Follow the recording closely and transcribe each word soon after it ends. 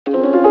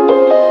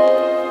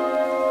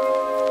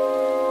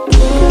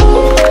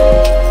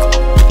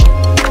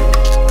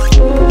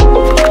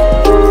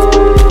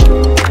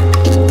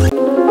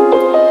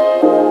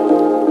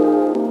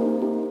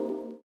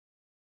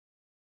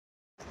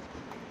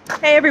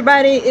Hey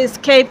everybody, it's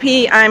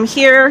KP. I'm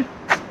here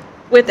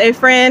with a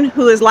friend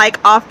who is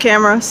like off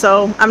camera,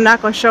 so I'm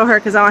not going to show her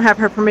because I don't have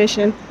her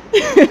permission.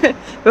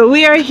 But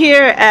we are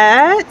here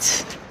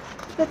at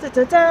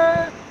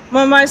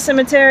Montmartre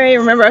Cemetery.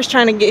 Remember, I was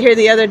trying to get here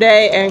the other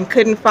day and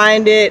couldn't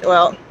find it.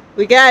 Well,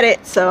 we got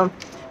it, so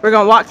we're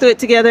going to walk through it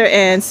together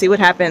and see what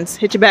happens.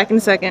 Hit you back in a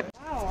second.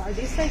 Wow, are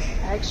these like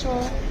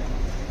actual?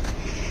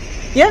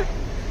 Yeah.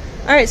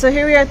 Alright, so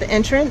here we are at the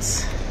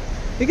entrance.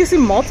 You can see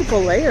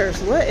multiple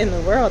layers. What in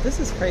the world? This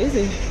is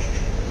crazy.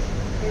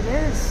 It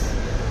is.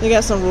 You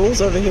got some rules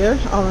over here,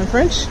 all in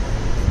French.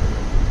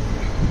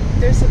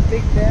 There's a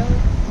big bell.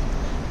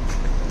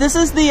 This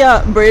is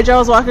the bridge I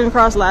was walking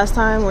across last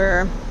time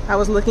where I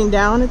was looking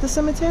down at the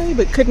cemetery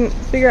but couldn't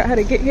figure out how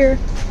to get here.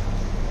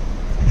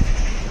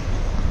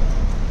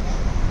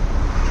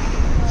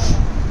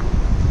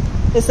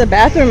 It's a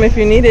bathroom if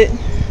you need it.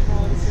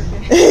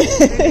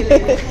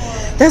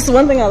 That's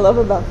one thing I love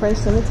about French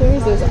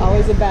cemeteries. There's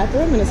always a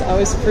bathroom and it's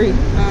always free.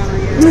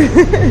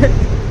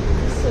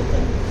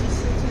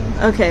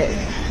 Okay,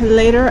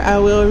 later I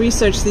will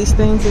research these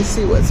things and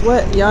see what's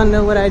what. Y'all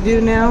know what I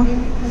do now.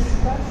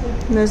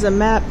 And there's a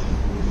map.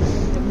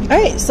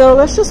 Alright, so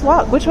let's just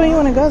walk. Which way you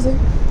want to go, Z?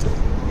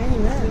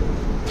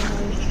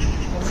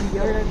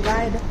 Your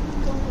guide.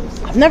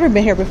 I've never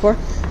been here before.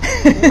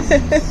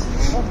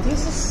 Oh,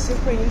 this is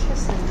super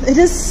interesting. It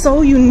is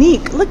so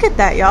unique. Look at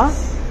that, y'all.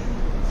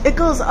 It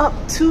goes up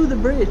to the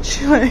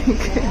bridge. Like,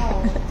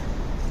 wow.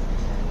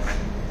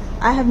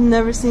 I have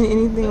never seen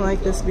anything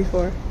like this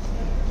before.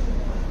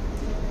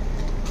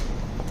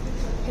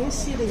 Can you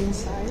see the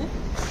inside?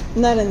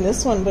 Not in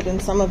this one, but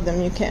in some of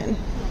them you can.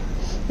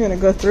 You're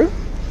gonna go through?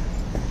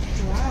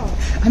 Wow.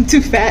 I'm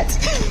too fat.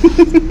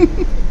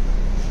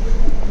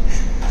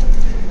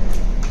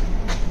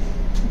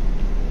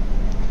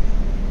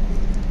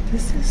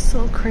 This is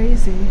so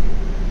crazy.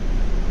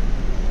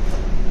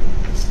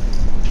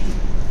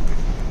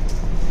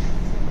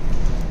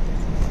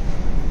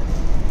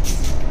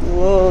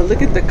 Whoa,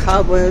 look at the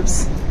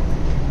cobwebs.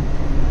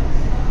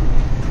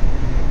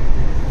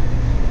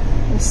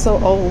 It's so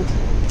old.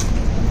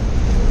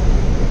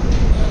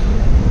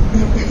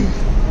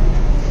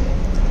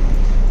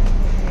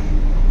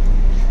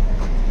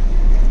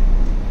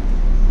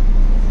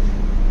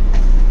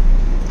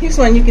 Here's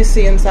one you can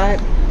see inside.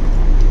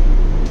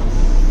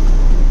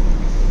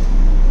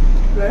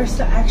 Where's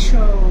the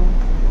actual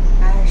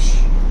ash?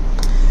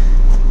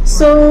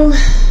 So,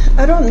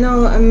 I don't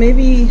know,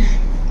 maybe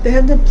they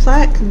have the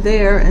plaque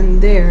there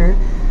and there.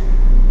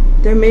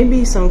 There may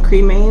be some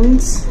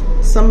cremains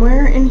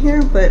somewhere in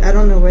here, but I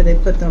don't know where they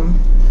put them.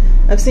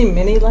 I've seen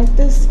many like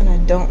this, and I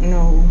don't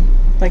know,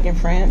 like in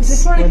France.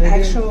 Is this for like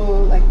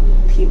actual like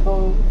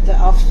people, the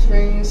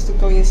offsprings, to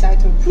go inside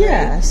to pray?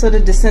 Yeah, so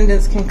the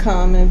descendants can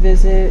come and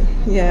visit.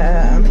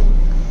 Yeah.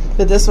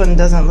 But this one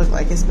doesn't look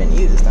like it's been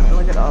used. I mean,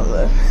 look at all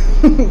the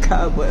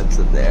cobwebs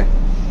up there.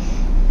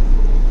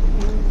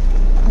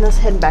 Let's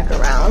head back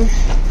around.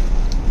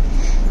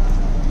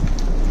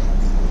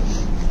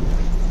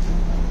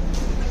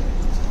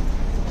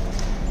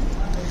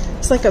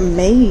 It's like a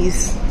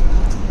maze.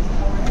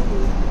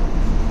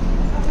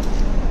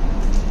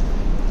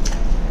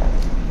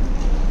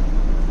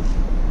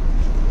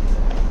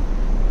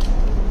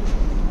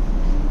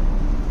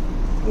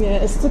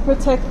 Yeah, it's to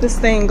protect the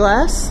stained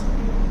glass.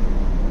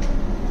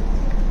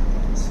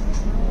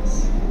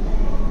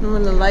 And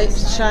when the light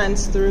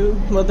shines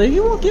through, well, there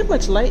you won't get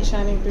much light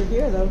shining through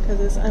here though, because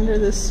it's under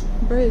this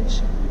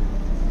bridge.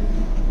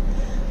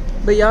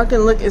 But y'all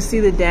can look and see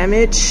the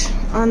damage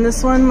on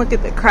this one. Look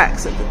at the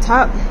cracks at the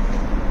top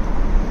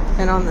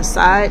and on the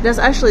side. That's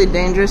actually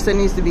dangerous. That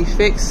needs to be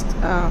fixed.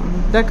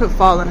 That could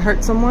fall and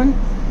hurt someone.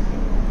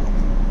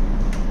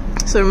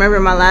 So remember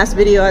in my last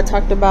video I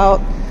talked about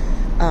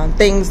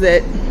things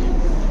that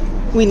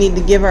we need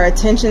to give our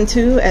attention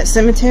to at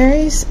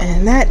cemeteries,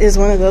 and that is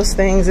one of those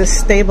things, is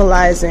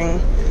stabilizing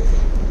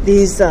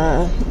these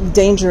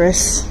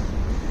dangerous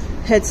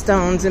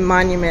headstones and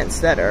monuments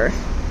that are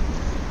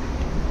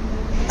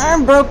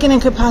broken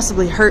and could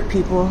possibly hurt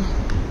people.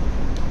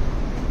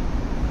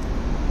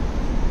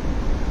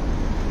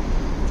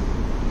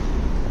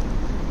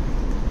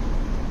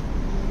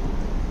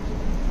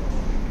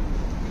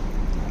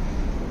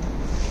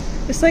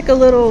 It's like a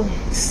little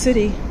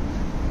city.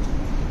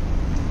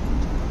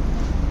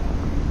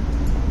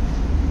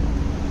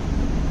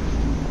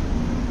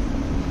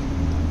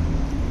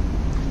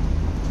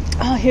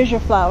 Oh, here's your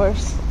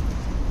flowers.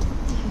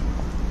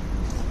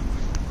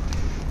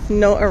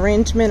 No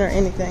arrangement or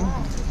anything.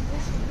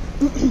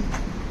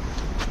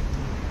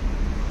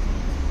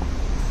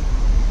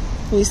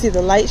 You see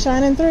the light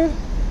shining through?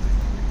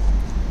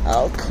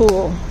 Oh,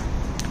 cool.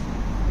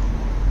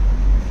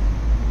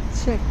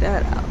 Check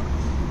that out.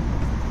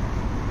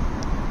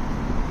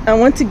 I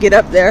want to get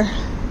up there.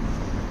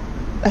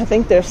 I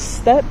think there's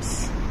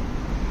steps.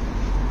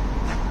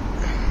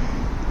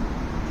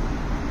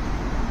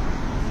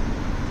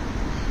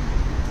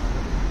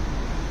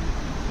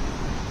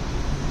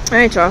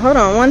 Alright y'all, hold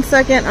on one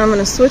second. I'm going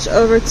to switch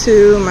over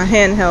to my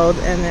handheld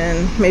and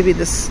then maybe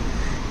this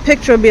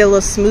picture will be a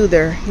little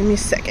smoother. Give me a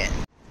second.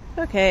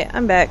 Okay,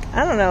 I'm back.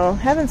 I don't know,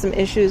 having some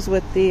issues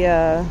with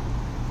the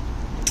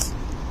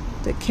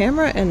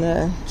camera and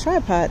the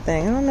tripod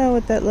thing. I don't know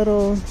what that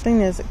little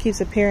thing is that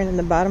keeps appearing in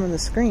the bottom of the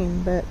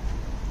screen, but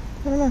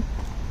I don't know.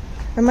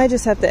 I might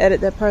just have to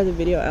edit that part of the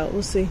video out.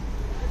 We'll see.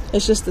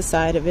 It's just the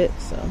side of it,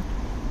 so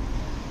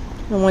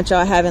I don't want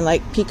y'all having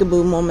like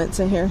peekaboo moments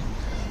in here.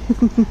 I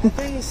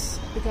think it's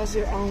because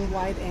you're on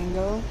wide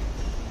angle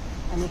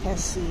and you can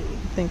see.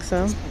 Think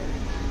so?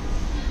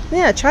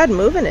 Yeah, I tried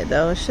moving it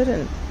though. It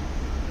shouldn't.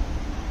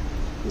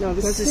 No,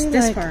 because it's See,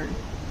 this like, part.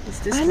 It's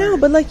this I part. know,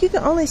 but like you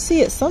can only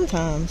see it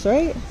sometimes,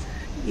 right?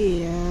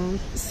 Yeah.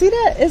 See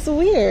that? It's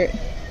weird.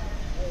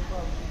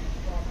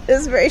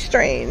 It's very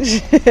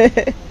strange.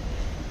 Yeah.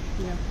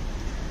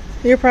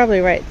 You're probably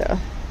right though.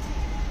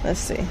 Let's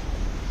see.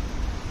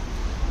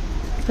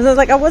 Because I was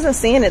like, I wasn't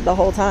seeing it the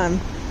whole time.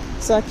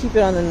 So I keep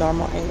it on the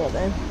normal angle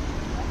then.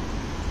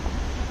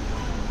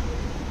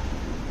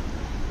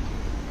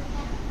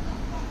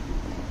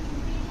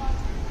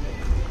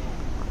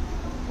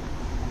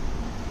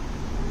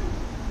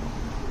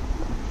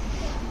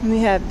 And we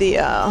have the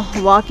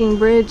walking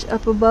bridge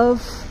up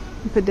above,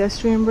 the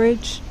pedestrian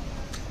bridge.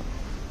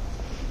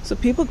 So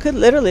people could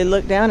literally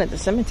look down at the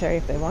cemetery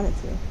if they wanted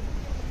to.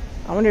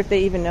 I wonder if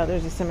they even know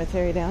there's a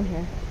cemetery down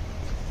here.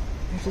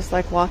 They're just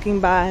like walking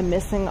by,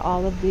 missing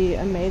all of the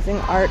amazing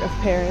art of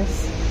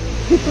Paris.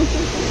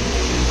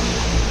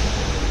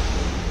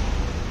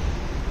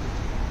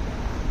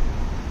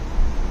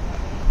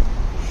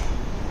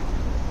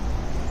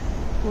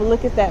 Well,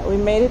 look at that. We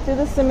made it through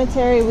the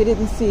cemetery. We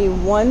didn't see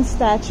one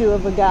statue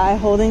of a guy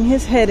holding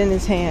his head in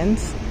his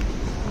hands.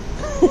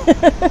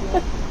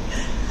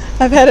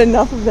 I've had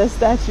enough of that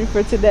statue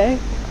for today.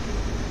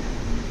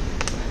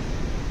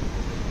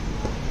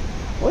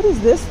 What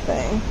is this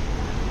thing?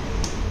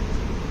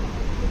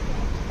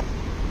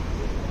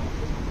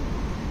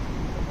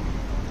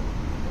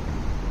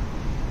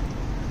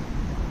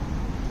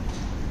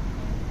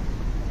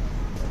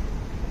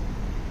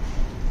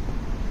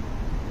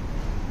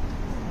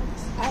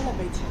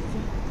 Elevator.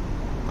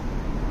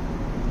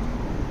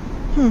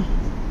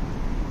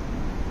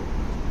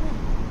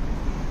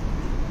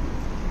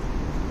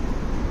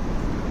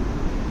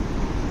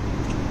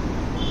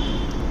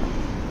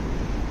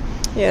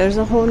 Yeah, there's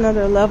a whole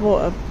nother level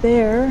up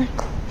there,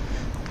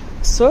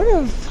 sort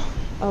of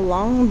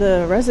along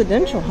the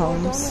residential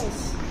homes.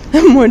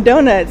 More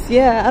donuts,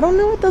 yeah. I don't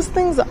know what those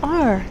things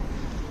are.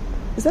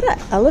 Is that an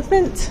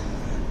elephant?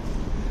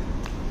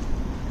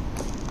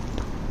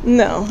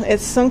 No,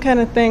 it's some kind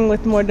of thing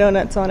with more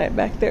donuts on it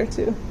back there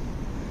too.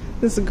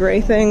 This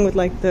gray thing with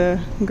like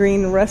the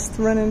green rust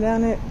running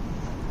down it.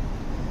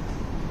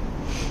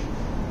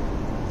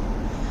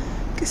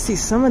 You can see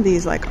some of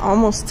these like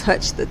almost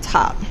touch the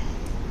top.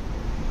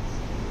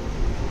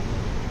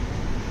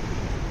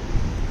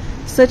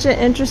 Such an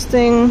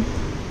interesting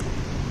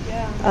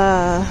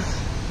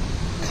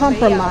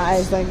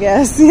compromise, layout. I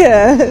guess.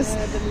 Yes.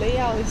 The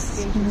layout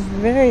is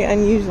interesting. Very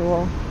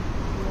unusual.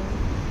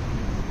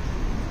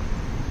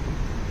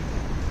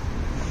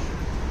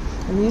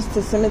 I'm used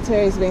to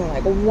cemeteries being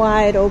like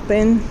wide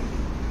open.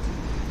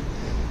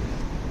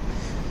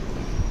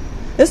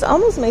 This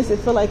almost makes it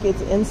feel like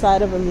it's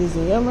inside of a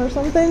museum or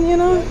something, you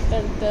know?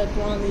 The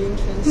ground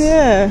entrance.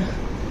 Yeah.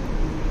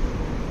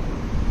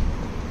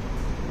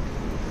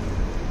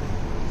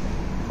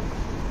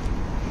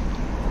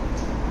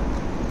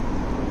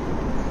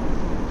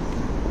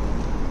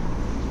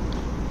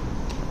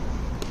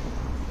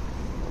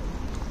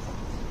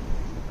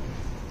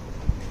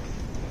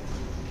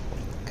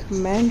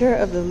 Commander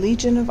of the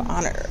Legion of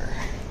Honor.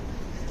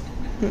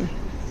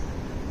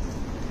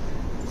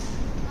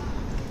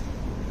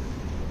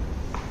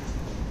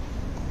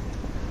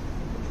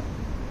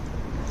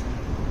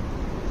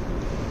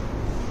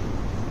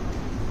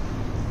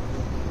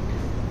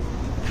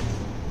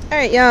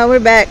 Alright, y'all,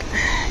 we're back.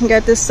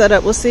 Got this set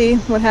up. We'll see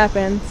what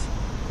happens.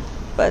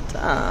 But,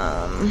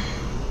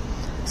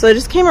 so I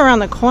just came around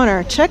the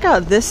corner. Check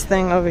out this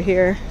thing over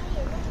here.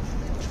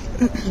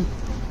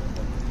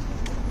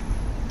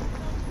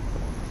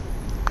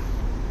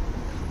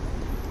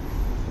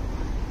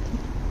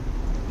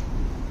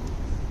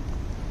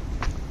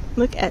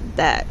 Look at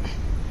that.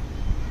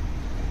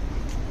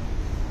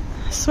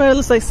 I swear it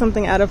looks like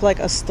something out of like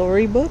a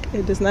storybook.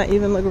 It does not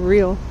even look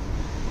real.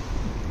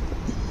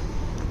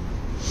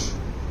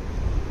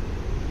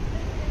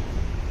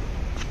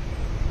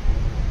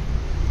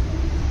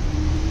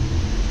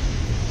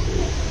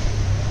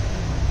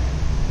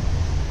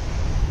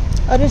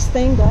 Oh, there's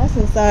stained glass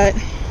inside.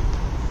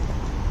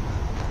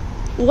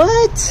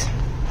 What?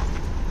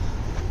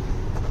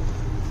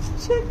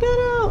 Check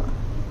that out.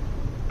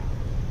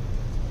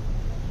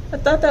 I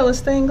thought that was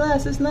stained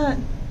glass. It's not.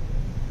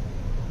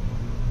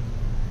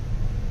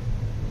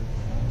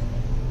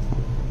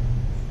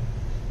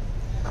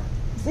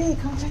 See,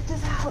 come check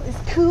this out.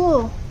 It's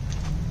cool.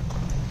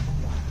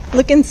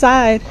 Look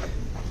inside.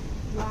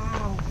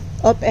 Wow.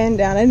 Up and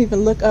down. I didn't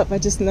even look up. I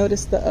just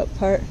noticed the up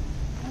part.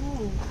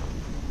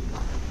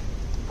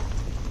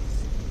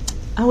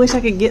 I wish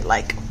I could get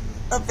like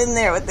up in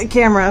there with the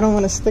camera. I don't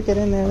want to stick it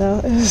in there though.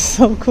 It was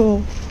so cool.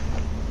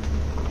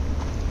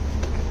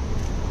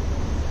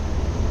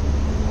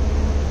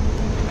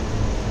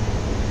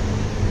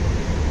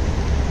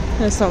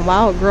 There's some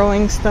wild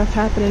growing stuff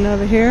happening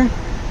over here.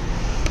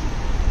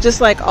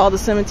 Just like all the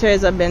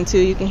cemeteries I've been to,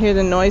 you can hear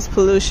the noise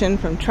pollution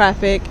from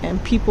traffic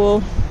and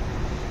people.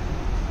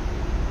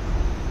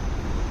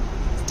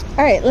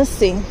 Alright, let's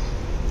see.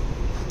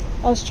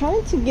 I was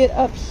trying to get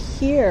up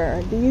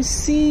here. Do you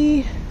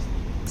see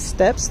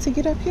steps to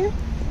get up here?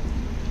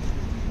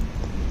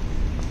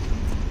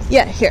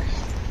 Yeah, here.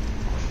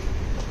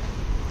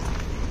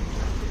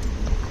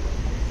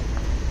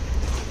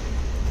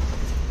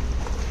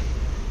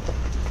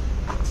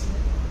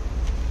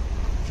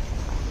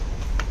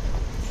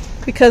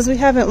 Because we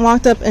haven't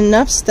walked up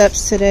enough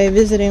steps today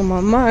visiting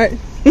Montmartre,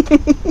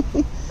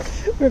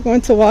 we're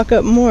going to walk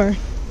up more.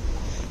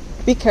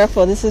 Be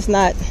careful, this is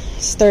not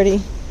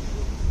sturdy.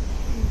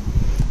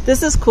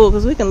 This is cool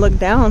because we can look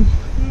down.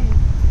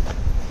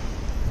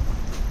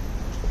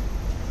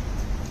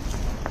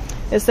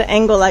 It's the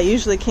angle I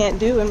usually can't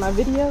do in my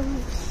videos.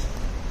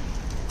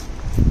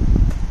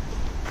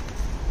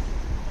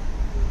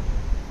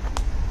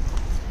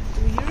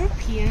 Do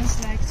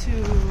Europeans like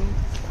to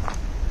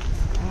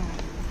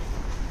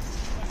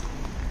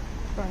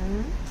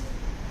burn?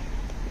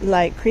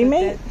 Like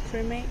cremate?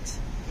 Cremate?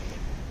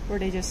 Or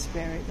they just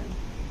bury them?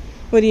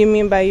 What do you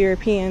mean by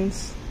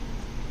Europeans?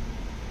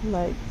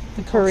 Like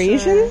the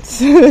Parisians?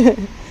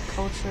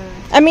 Culture.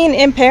 I mean,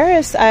 in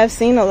Paris, I've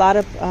seen a lot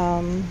of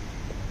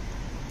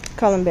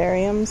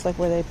columbariums, like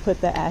where they put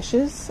the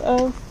ashes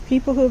of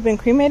people who have been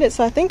cremated.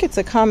 So I think it's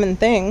a common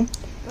thing.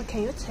 But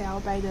can you tell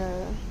by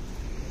the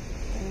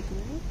grave?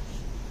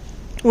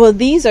 Well,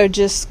 these are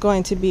just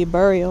going to be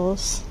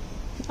burials.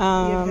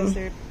 Yeah, because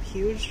they're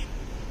huge.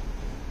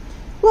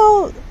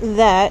 Well,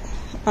 that.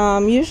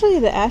 Usually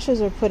the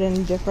ashes are put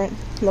in different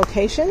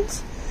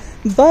locations,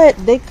 but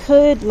they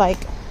could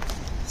like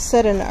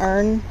set an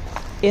urn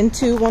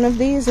into one of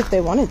these if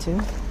they wanted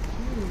to.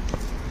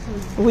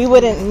 We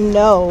wouldn't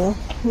know,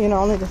 you know,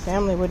 only the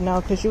family would know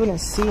because you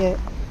wouldn't see it.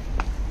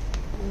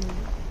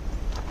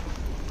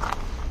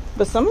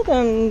 But some of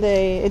them,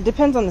 it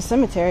depends on the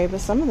cemetery,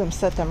 but some of them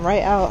set them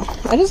right out.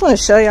 I just want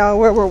to show y'all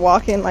where we're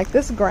walking, like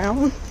this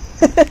ground.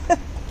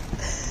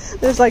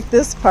 There's like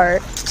this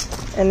part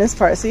and this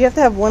part, so you have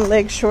to have one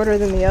leg shorter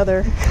than the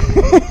other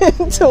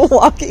to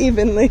walk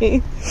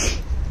evenly.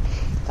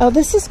 Oh,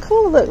 this is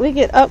cool. Look, we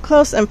get up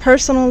close and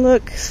personal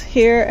looks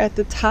here at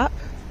the top,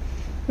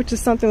 which is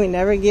something we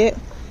never get.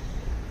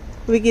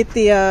 We get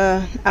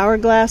the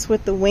hourglass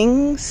with the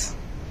wings.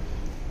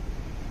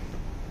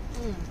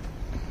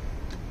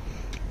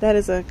 That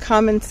is a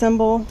common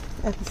symbol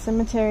at the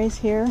cemeteries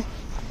here.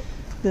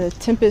 The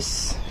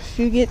tempus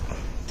fugit,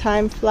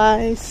 time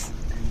flies.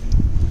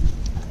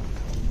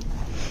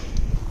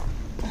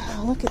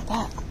 Oh, look at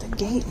that, the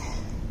gate.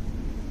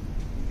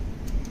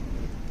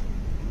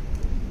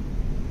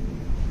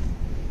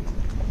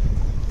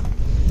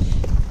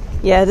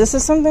 Yeah, this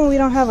is something we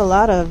don't have a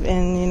lot of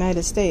in the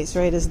United States,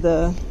 right? Is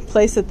the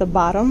place at the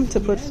bottom to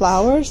put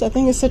flowers. I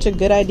think it's such a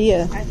good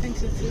idea. I think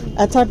so too.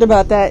 I talked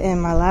about that in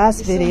my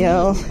last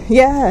video.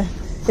 Yeah,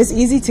 it's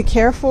easy to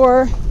care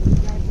for.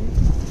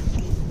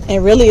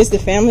 And really it's the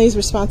family's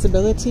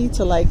responsibility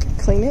to like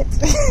clean it.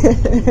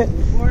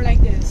 Or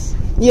like this.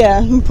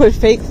 Yeah, put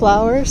fake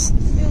flowers.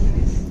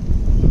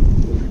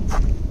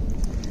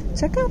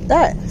 Check out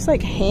that. It's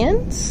like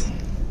hands.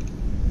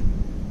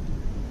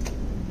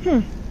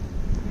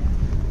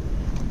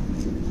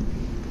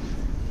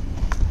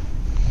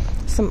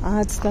 Some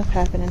odd stuff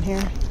happening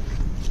here.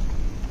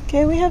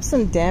 Okay, we have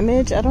some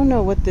damage. I don't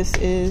know what this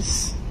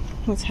is.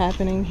 What's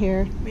happening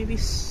here? Maybe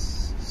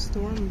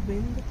storm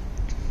wind.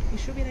 It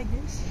should be like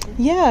this.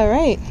 Yeah,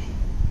 right.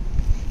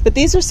 But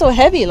these are so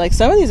heavy. Like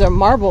some of these are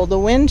marble. The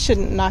wind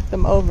shouldn't knock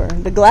them over.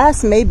 The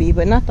glass maybe,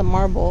 but not the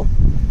marble.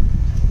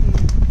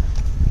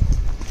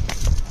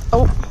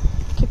 Oh,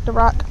 kicked a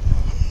rock.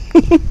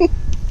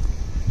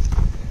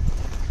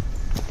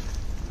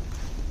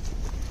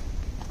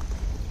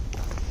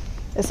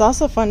 It's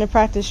also fun to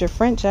practice your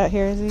French out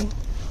here, Izzy.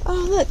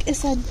 Oh, look,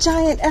 it's a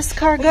giant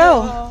escargot.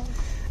 Oh,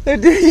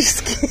 did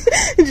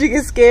you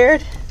get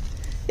scared?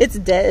 It's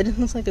dead.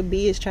 Looks like a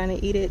bee is trying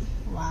to eat it.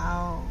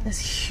 Wow. That's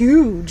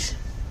huge.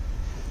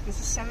 It's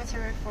a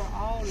cemetery for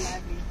all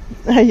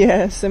living.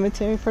 Yeah,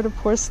 cemetery for the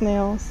poor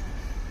snails.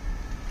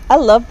 I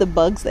love the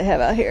bugs they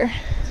have out here.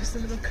 Just a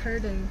little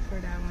curtain for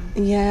that one.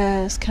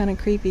 Yeah, it's kind of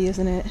creepy,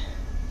 isn't it?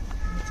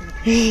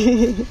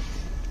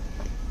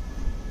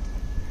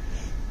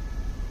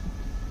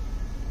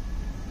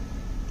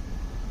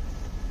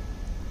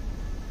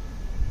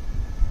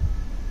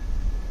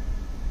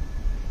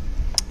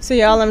 So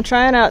y'all, I'm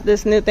trying out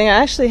this new thing. I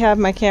actually have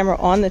my camera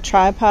on the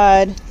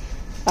tripod.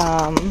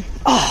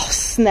 Oh,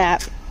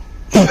 snap.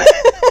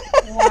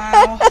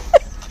 Wow.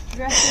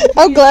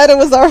 I'm glad it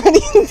was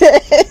already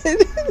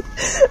dead.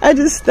 I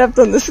just stepped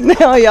on the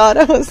snail, y'all.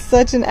 That was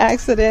such an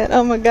accident.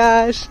 Oh my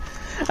gosh.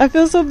 I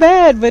feel so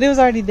bad, but it was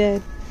already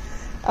dead.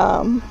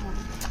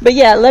 But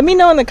yeah, let me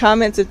know in the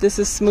comments if this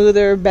is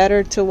smoother,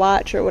 better to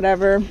watch, or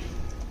whatever.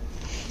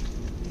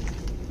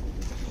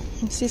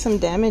 I see some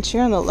damage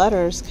here on the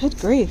letters. Good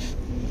grief.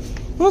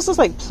 Almost looks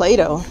like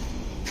Play-Doh.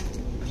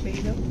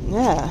 Play-Doh?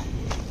 Yeah.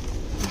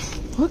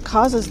 What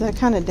causes that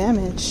kind of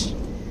damage?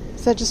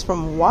 Is that just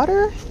from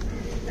water?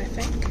 I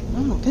think. Oh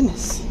my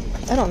goodness.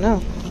 I don't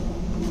know.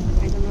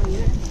 I don't know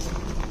either.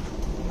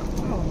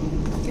 Oh,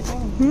 look at that.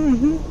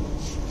 Mm-hmm.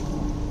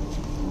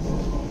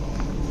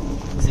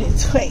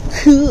 It's quite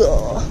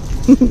cool.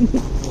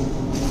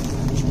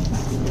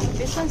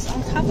 This one's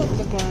on top of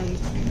the ground.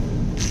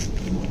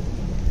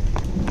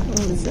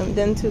 Zoomed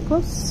in too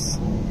close.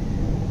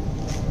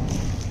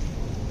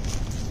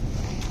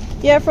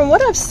 Yeah, from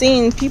what I've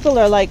seen, people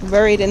are like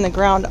buried in the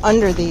ground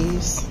under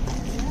these.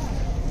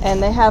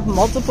 And they have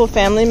multiple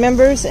family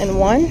members in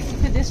one.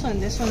 Look at this one.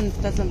 This one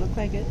doesn't look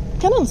like it.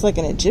 Kind of looks like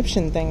an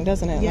Egyptian thing,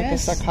 doesn't it?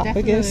 Yes, like a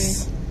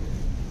sarcophagus. definitely.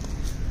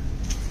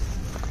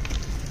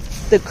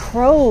 The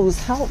crows,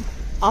 how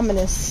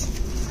ominous.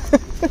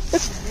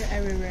 They're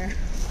everywhere.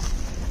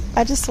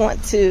 I just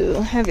want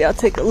to have y'all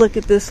take a look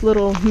at this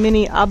little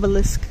mini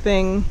obelisk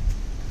thing.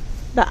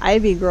 The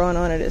ivy growing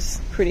on it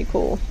is pretty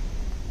cool.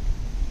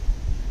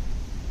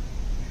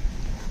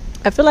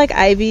 I feel like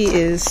ivy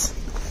is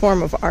a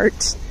form of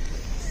art.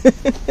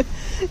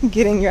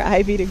 Getting your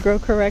ivy to grow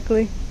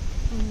correctly.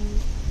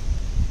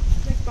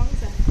 Like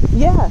bonsai.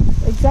 Yeah,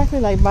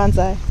 exactly like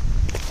bonsai.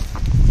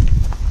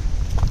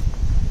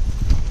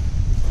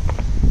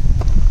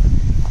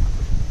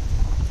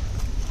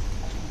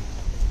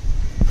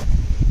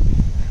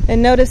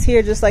 And notice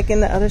here, just like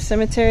in the other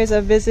cemeteries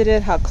I've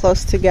visited, how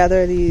close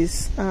together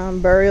these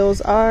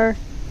burials are.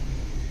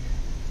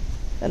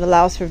 It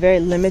allows for very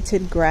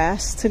limited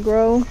grass to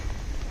grow,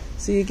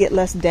 so you get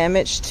less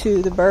damage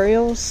to the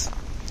burials,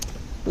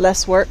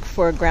 less work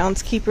for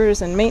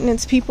groundskeepers and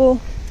maintenance people,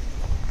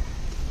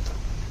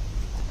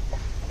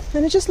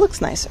 and it just looks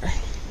nicer.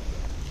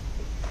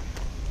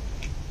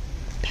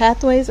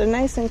 Pathways are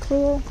nice and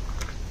cool.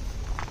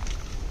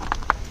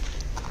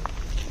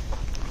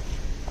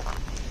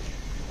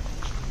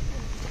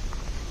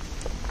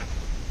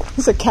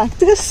 It's a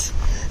cactus?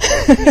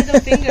 Middle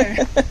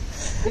finger.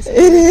 It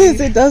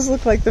is. It does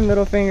look like the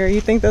middle finger.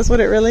 You think that's what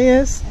it really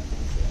is?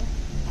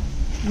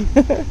 I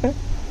think so.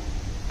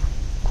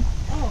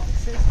 Oh, it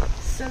says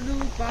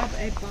Salute Bob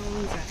a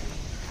bonsai.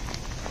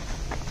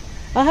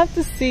 I'll have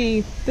to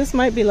see. This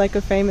might be like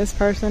a famous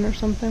person or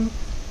something.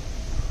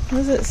 What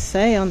does it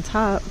say on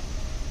top?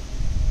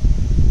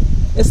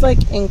 It's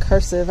like in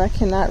cursive. I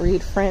cannot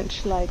read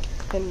French like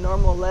in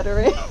normal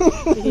lettering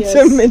Yes.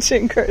 to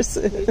mention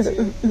cursive. Me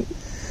too.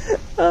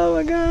 Oh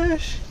my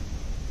gosh.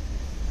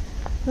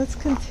 Let's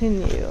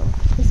continue.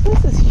 This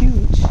place is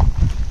huge.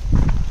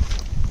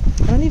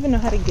 I don't even know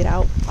how to get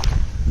out.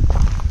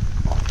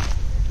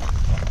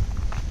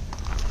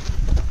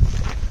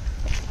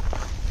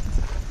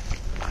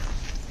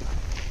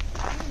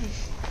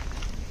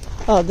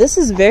 Oh, this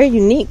is very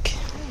unique.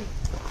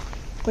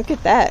 Look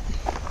at that.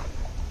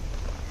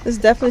 This is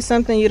definitely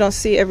something you don't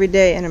see every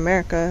day in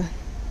America.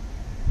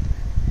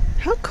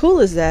 How cool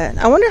is that?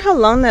 I wonder how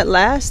long that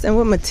lasts and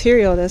what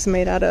material that's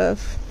made out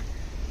of.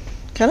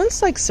 Kind of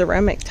looks like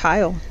ceramic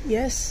tile.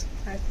 Yes,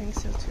 I think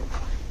so too.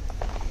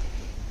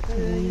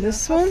 And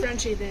this how one?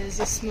 French it is,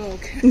 the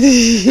smoke.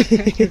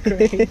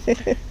 Great.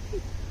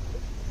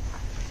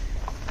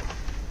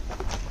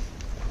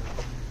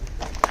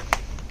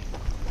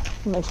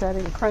 Make sure I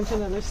didn't crunch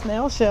another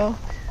snail shell.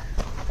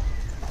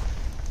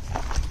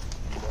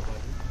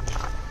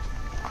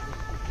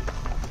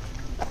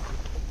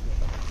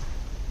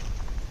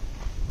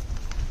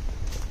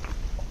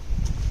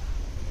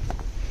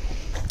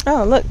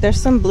 Oh, look, there's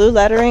some blue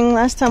lettering.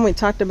 Last time we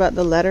talked about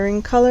the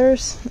lettering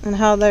colors and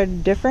how they're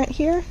different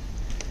here.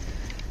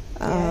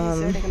 Yeah, is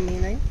there like a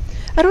meaning?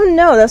 I don't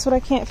know. That's what I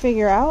can't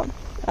figure out.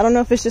 I don't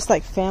know if it's just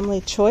like family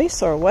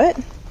choice or what.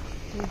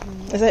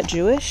 Is that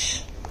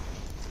Jewish?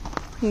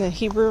 In the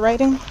Hebrew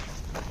writing? I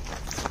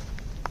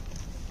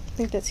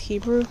think that's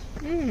Hebrew.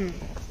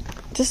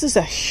 This is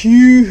a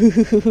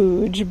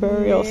huge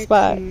burial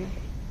spot. And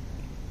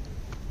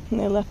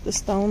they left the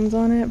stones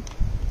on it.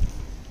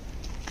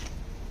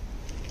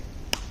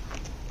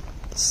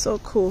 So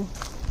cool.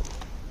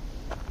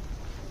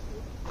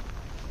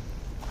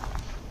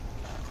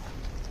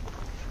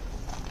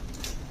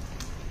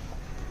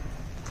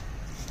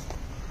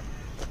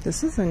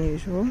 This is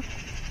unusual.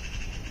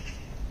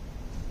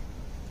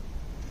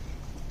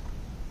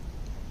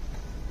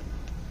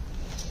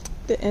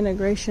 The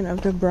integration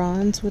of the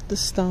bronze with the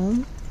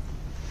stone.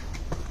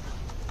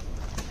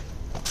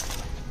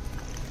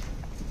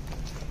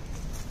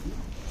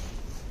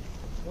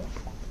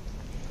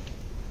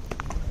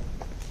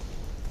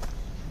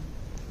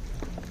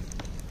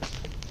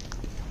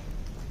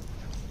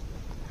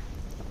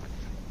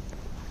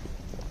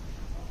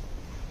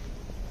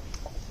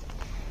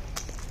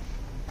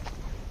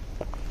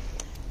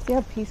 See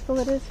how peaceful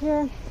it is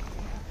here?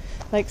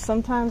 Like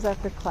sometimes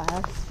after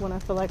class, when I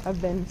feel like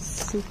I've been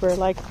super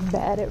like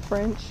bad at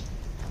French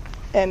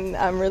and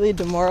I'm really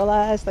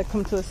demoralized, I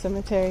come to a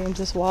cemetery and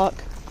just walk.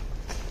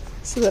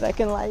 so that I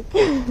can like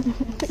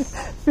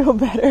feel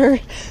better.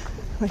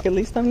 Like at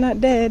least I'm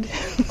not dead.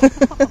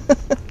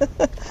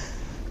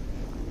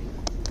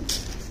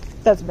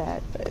 That's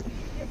bad, but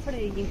You're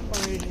pretty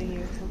encouraging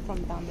you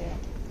from down there.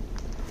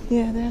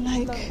 yeah, they're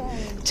like,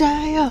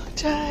 Jayo,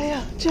 Jayo,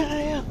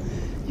 Jayo,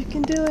 you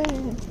can do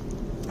it.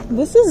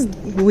 This is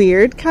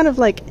weird, kind of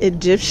like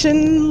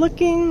Egyptian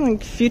looking,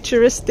 like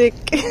futuristic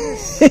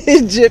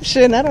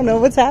Egyptian. I don't know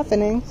what's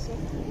happening.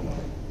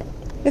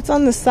 It's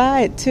on the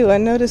side too. I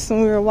noticed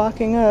when we were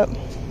walking up.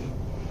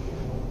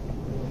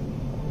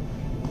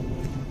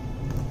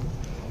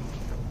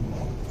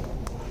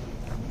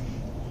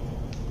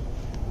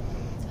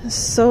 It's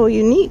so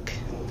unique.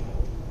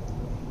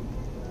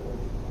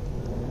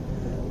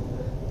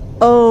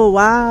 Oh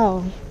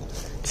wow.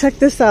 Check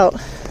this out.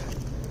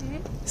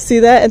 See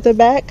that at the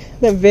back?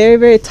 That very,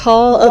 very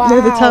tall up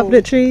near the top of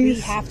the trees?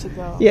 We have to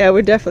go. Yeah,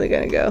 we're definitely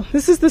going to go.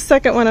 This is the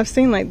second one I've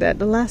seen like that.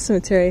 The last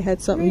cemetery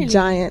had something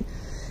giant.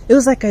 It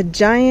was like a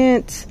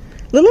giant,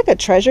 looked like a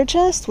treasure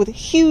chest with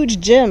huge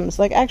gems,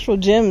 like actual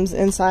gems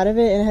inside of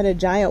it. And it had a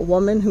giant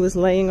woman who was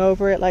laying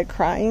over it like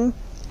crying.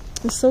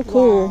 It's so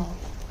cool. Wow.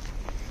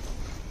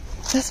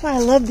 That's why I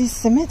love these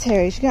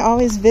cemeteries. You can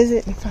always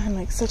visit and find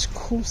like such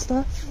cool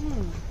stuff.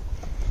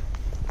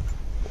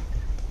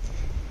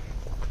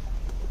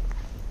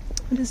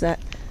 What is that?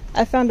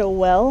 I found a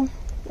well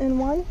in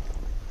one.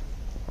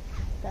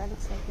 That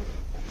looks like it.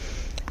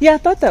 Yeah, I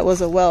thought that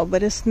was a well,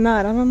 but it's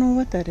not. I don't know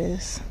what that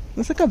is.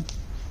 It's like a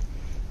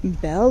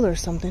bell or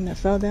something that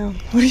fell down.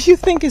 What do you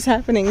think is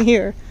happening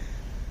here?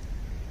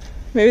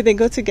 Maybe they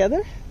go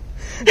together?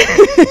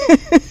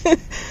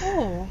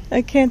 Oh.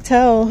 I can't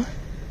tell.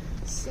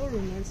 So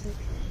romantic.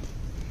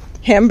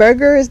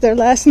 Hamburger is their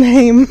last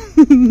name.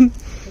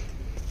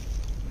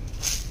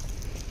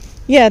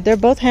 Yeah, they're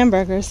both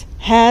hamburgers.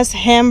 Has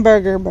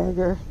hamburger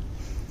burger.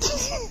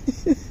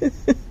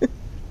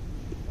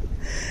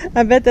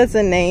 I bet that's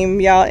a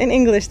name, y'all. In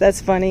English, that's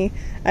funny.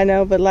 I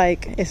know, but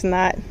like, it's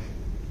not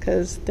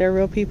because they're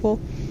real people.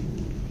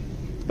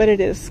 But it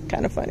is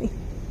kind of funny.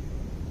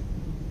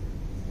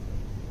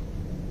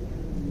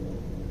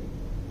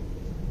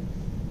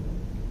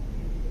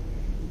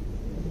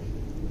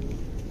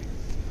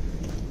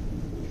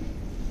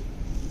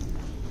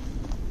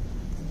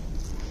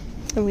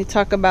 And we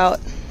talk about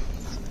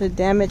the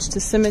damage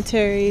to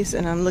cemeteries,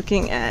 and I'm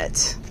looking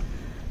at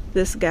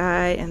this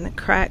guy and the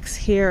cracks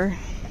here.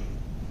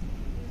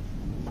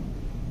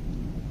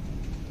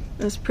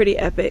 It's pretty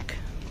epic.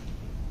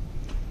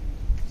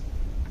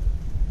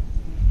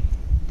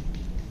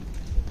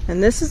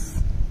 And this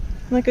is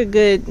like a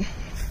good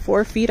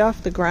 4 feet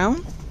off the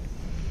ground.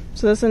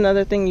 So that's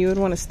another thing you would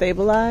want to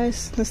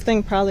stabilize. This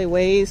thing probably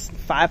weighs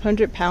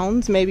 500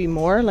 pounds, maybe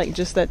more, like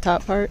just that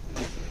top part.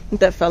 If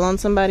that fell on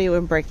somebody, it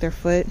would break their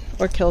foot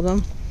or kill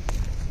them.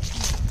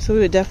 So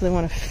we would definitely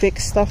want to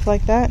fix stuff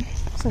like that.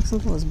 Looks like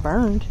something was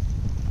burned.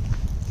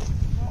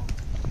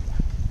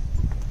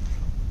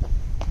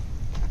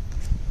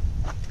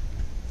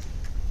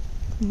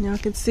 And y'all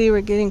can see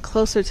we're getting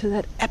closer to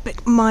that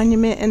epic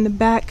monument in the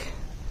back.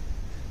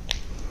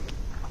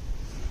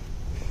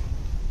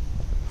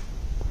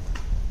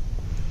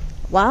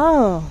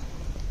 Wow.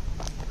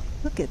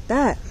 Look at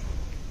that.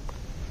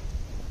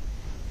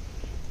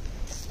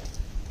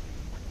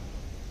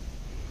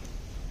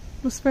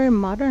 Looks very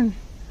modern.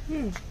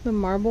 The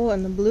marble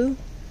and the blue.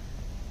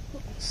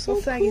 So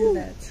what flag cool. is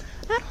that?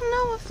 I don't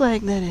know what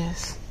flag that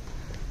is.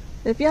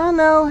 If y'all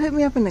know, hit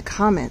me up in the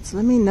comments.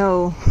 Let me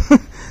know.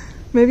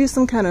 Maybe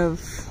some kind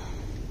of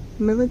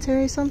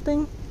military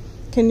something.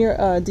 Can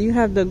your do you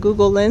have the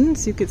Google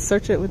Lens? You could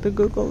search it with the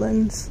Google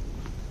Lens.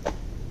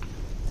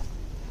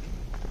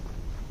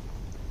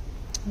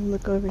 I'll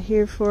look over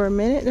here for a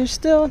minute.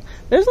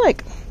 There's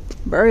like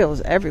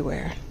burials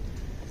everywhere.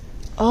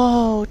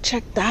 Oh,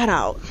 check that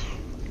out.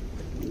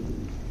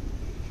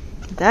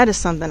 That is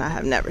something I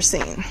have never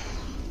seen.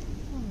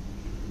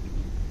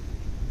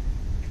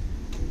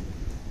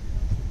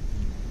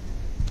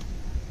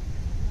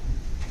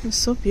 It's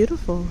so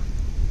beautiful.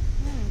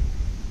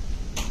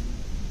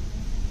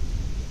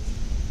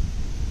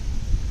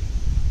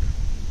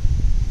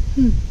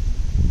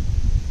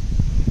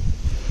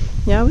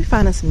 Yeah, we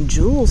finding some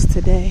jewels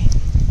today.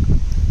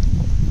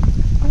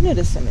 I knew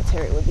the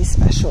cemetery would be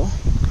special.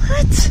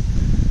 What?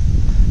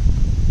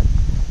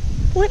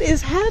 What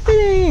is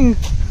happening?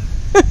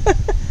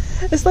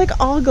 It's like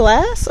all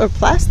glass or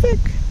plastic.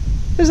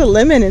 There's a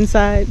lemon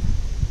inside.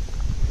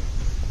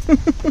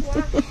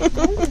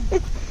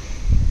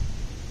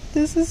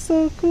 This is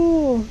so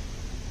cool.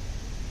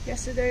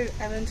 Yesterday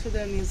I went to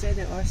the museum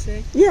in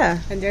Orsay. Yeah.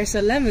 And there's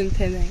a lemon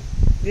painting.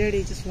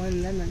 Really just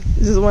one lemon.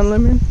 Just one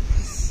lemon?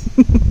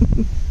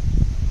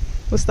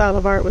 What style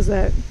of art was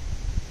that?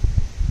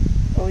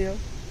 Oil.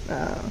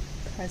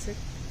 Classic.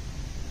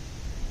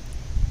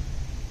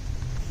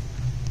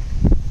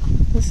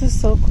 This is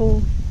so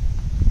cool.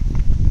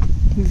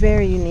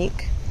 Very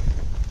unique.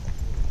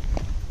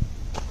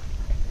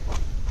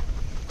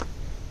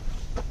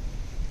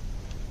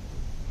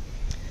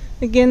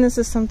 Again, this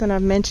is something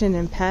I've mentioned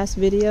in past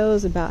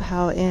videos about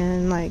how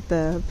in like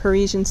the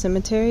Parisian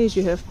cemeteries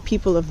you have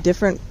people of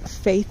different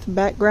faith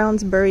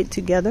backgrounds buried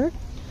together.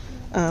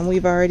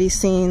 We've already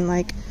seen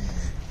like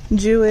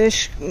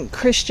Jewish,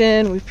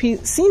 Christian. We've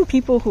seen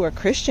people who are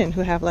Christian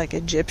who have like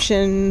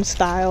Egyptian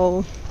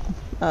style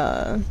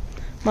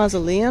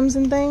mausoleums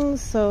and things.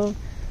 So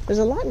there's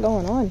a lot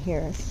going on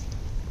here.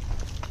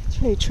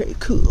 It's really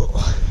cool.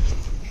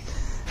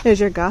 There's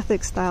your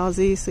Gothic style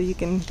Z, so you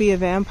can be a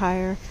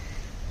vampire.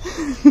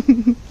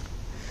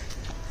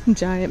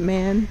 Giant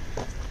man.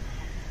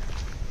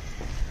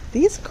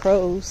 These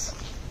crows.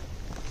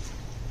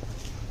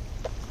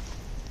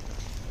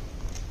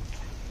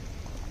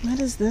 What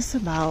is this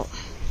about?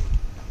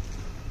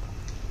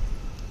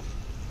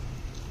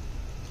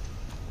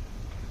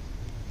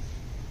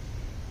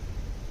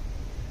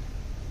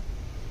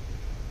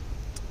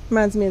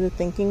 Reminds me of the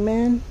Thinking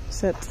Man,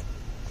 except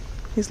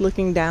he's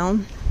looking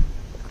down.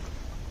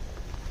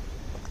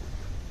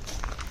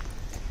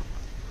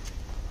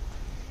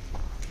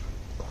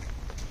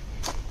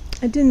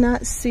 I did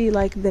not see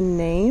like the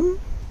name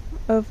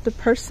of the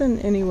person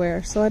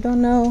anywhere, so I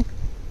don't know.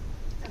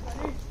 I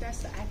wonder if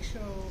that's the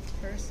actual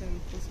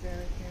person who's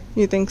buried here.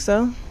 You think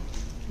so?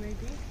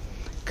 Maybe.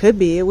 Could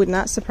be. It would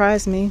not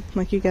surprise me.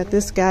 Like you got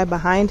this guy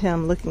behind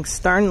him looking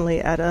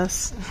sternly at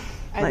us.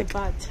 At Like, the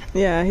butt.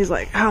 yeah, he's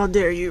like, "How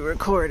dare you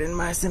record in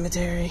my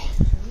cemetery?"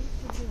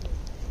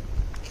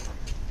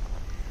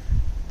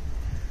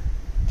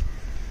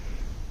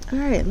 All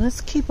right, let's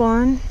keep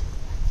on.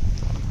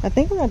 I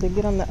think we're going to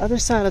get on the other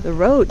side of the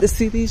road to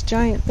see these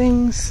giant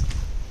things.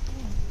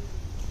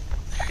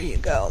 There you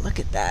go. Look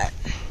at that.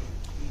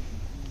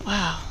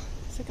 Wow.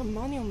 It's like a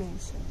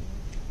monument.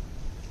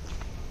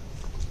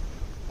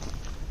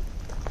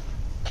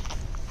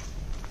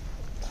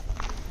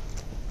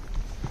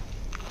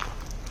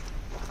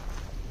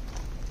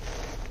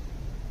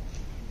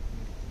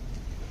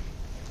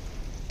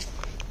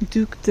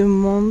 Duc de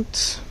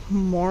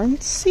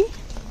Montmorency?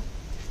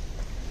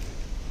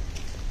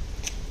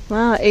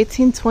 Wow,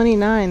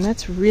 1829.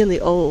 That's really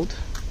old.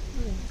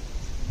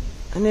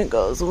 And it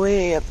goes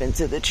way up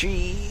into the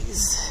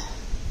trees.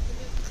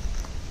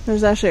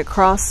 There's actually a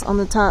cross on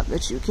the top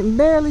that you can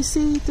barely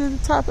see through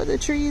the top of the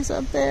trees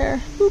up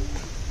there.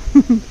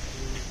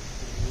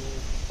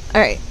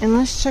 Alright, and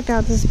let's check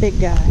out this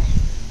big guy.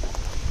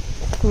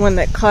 The one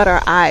that caught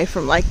our eye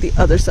from like the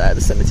other side of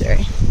the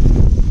cemetery.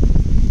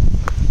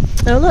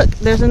 Oh look,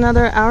 there's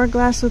another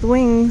hourglass with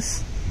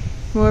wings.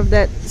 More of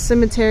that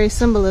cemetery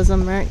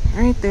symbolism right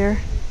there.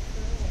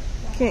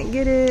 Can't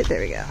get it. There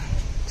we go.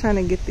 Trying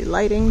to get the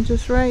lighting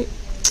just right.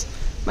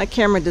 My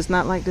camera does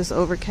not like this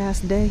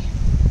overcast day.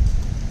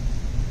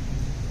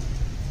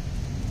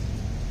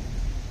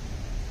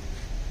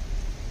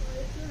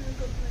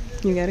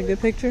 You got a good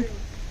picture?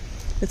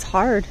 It's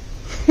hard.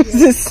 Yeah.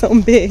 This is so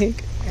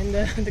big. And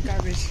the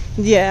garbage.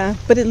 Yeah,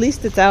 but at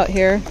least it's out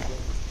here.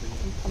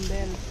 And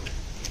then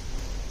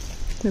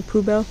The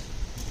poubelle.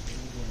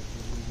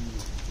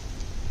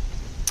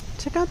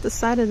 Check out the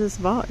side of this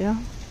vault, y'all.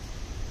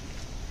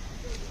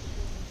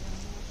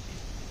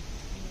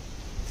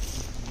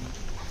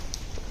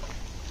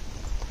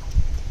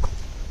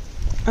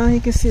 Oh,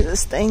 you can see the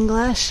stained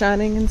glass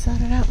shining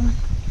inside of that one.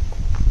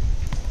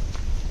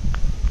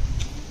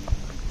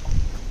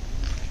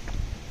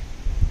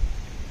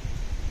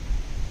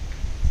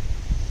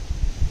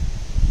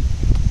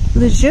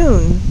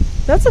 Lejeune.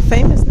 That's a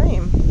famous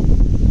name.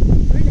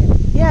 really?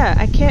 Yeah,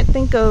 I can't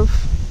think of...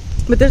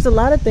 But there's a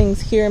lot of things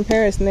here in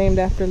Paris named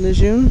after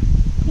Lejeune.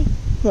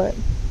 What?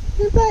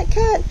 The black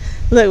cat.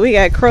 Look, we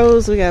got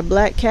crows, we got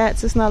black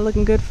cats. It's not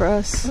looking good for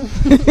us.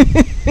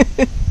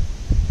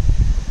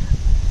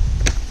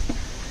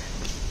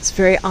 It's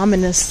very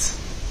ominous.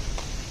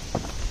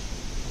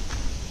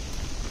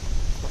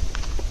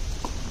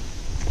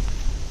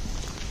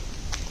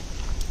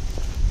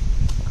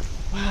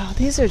 Wow,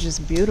 these are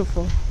just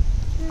beautiful.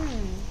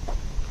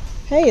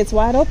 Hey, it's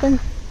wide open.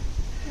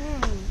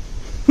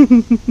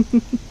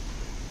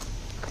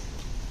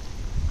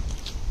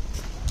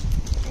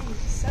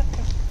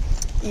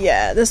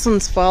 Yeah, this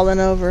one's fallen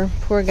over.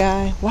 Poor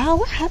guy. Wow,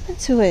 what happened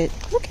to it?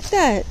 Look at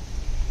that.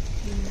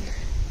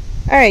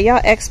 Alright,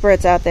 y'all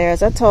experts out there.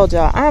 As I told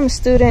y'all, I'm a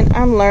student.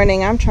 I'm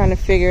learning. I'm trying to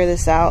figure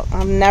this out.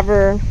 I've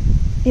never,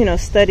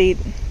 studied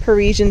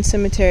Parisian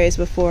cemeteries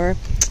before.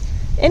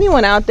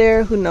 Anyone out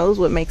there who knows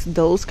what makes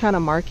those kind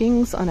of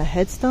markings on a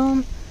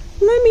headstone,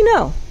 let me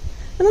know.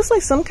 It looks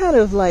like some kind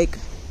of like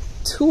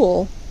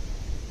tool.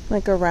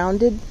 Like a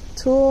rounded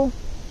tool.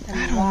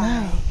 I don't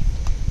know.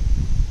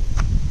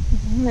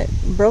 It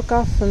broke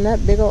off from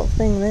that big old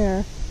thing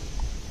there.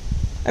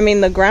 I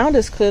mean, the ground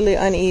is clearly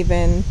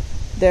uneven.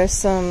 There's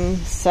some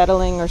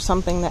settling or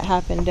something that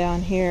happened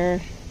down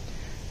here.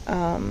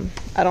 I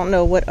don't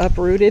know what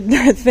uprooted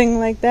a thing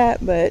like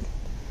that, but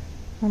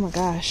oh my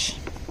gosh.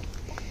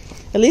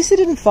 At least it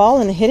didn't fall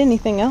and hit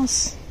anything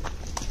else.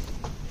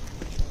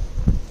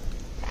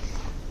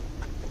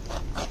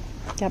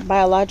 Got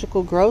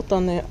biological growth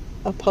on the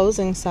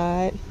opposing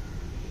side.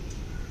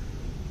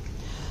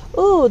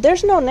 Ooh, Ooh,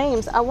 there's no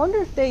names. I wonder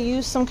if they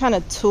use some kind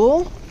of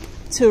tool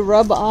to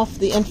rub off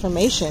the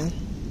information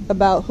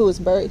about who is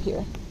buried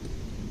here.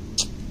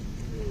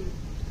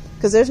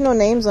 Because there's no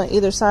names on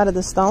either side of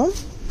the stone.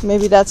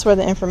 Maybe that's where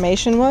the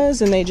information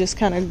was, and they just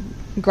kind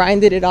of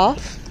grinded it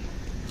off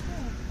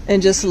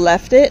and just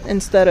left it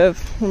instead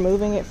of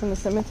removing it from the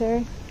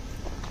cemetery.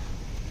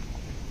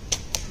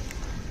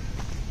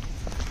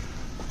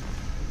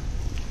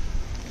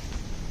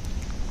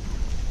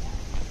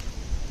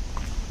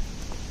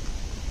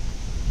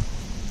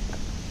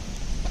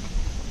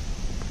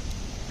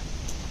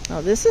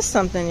 Oh, this is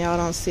something y'all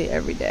don't see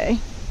every day.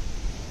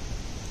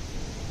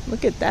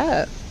 Look at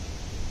that.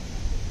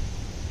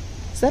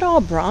 Is that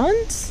all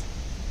bronze?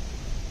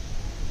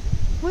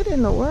 What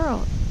in the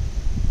world?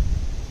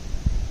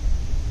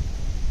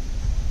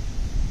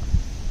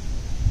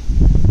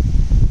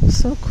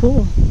 So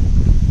cool.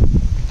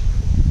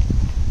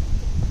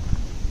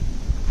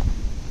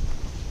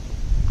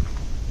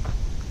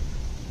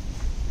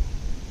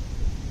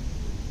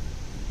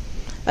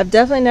 I've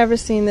definitely never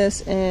seen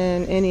this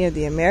in any of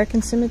the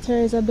American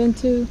cemeteries I've been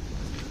to.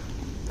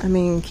 I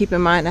mean, keep in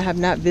mind, I have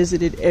not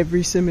visited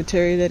every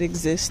cemetery that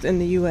exists in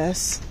the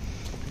US,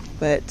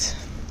 but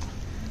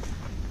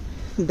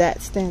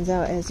that stands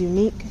out as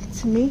unique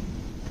to me.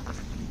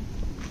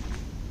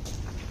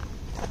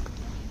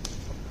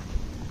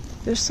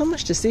 There's so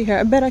much to see here.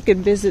 I bet I could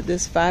visit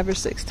this 5 or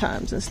 6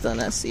 times and still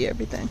not see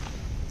everything.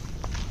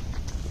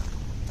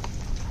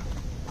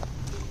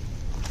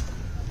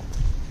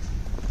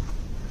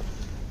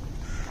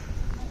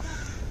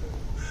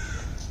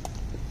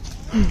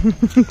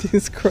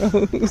 These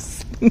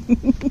crows.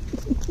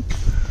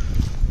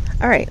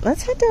 All right,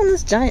 let's head down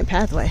this giant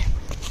pathway.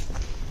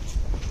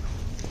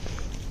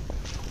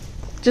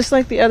 Just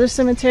like the other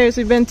cemeteries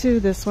we've been to,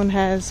 this one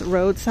has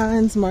road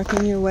signs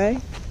marking your way.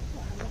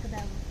 Look at that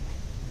one.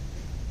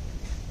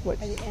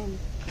 What? At the end.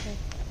 Okay.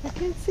 I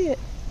can't see it.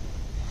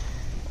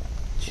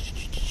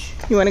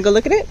 You want to go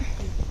look at it?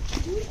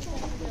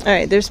 All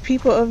right, there's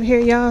people over here,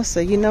 y'all, so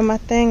you know my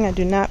thing. I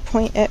do not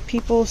point at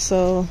people,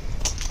 so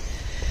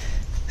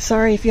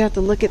sorry if you have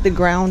to look at the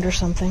ground or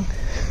something.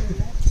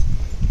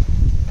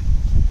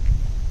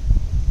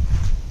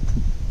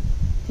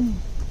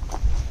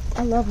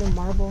 I love the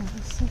marble.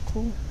 It's so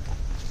cool.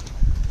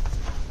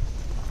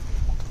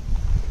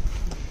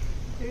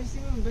 There's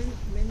even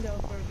window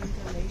for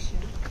ventilation.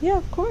 Yeah,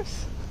 of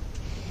course.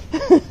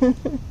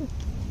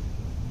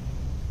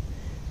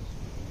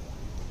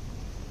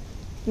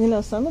 You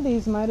know, some of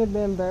these might have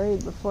been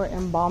buried before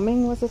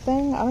embalming was a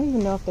thing. I don't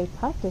even know if they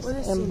practiced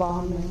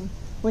embalming.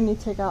 When you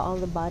take out all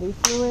the body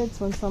fluids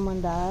when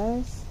someone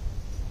dies.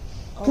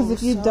 Because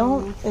if you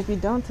don't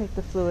take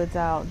the fluids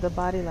out, the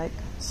body like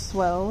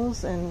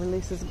swells and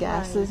releases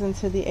gases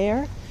into the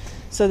air.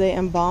 So they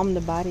embalm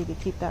the body to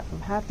keep that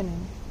from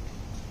happening.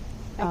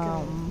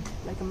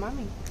 Like a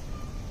mummy.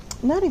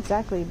 Not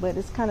exactly, but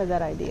it's kind of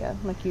that idea.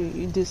 Like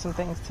you do some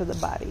things to the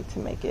body to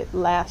make it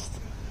last.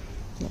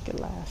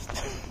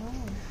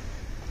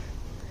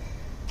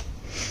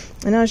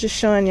 And I was just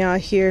showing y'all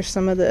here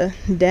some of the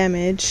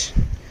damage.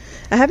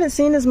 I haven't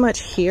seen as much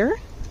here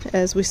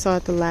as we saw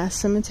at the last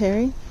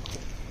cemetery.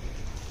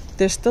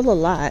 There's still a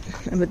lot,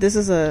 but this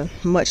is a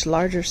much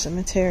larger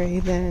cemetery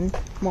than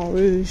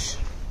Montrouge.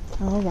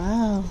 Oh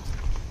wow,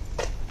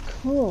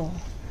 cool.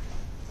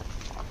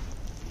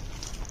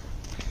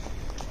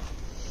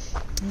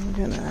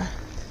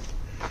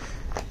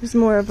 Here's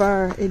more of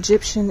our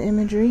Egyptian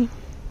imagery.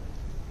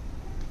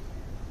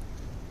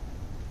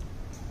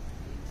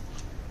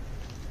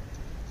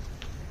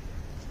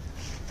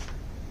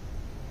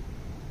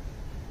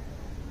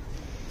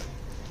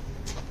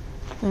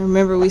 I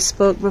remember we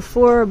spoke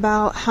before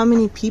about how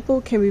many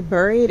people can be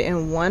buried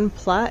in one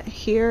plot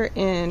here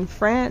in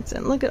France,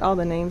 and look at all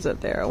the names up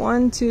there.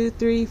 1, 2,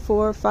 3,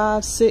 4,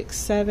 5, 6,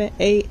 7,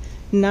 8,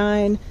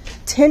 9,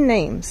 10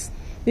 names.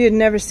 You'd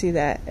never see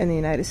that in the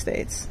United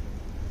States.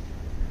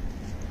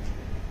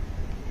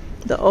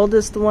 The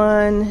oldest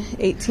one,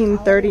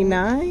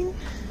 1839.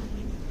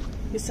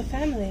 It's a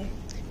family.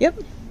 Yep.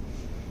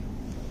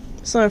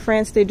 So in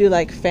France, they do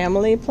like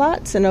family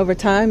plots, and over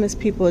time, as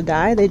people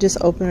die, they just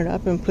open it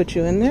up and put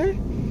you in there.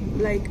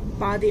 Like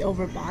body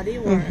over body,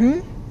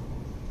 or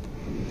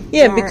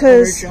yeah,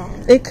 because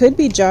it could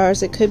be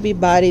jars, it could be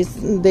bodies.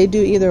 They do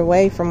either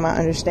way, from my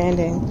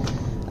understanding.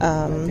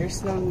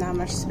 There's not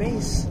much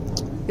space.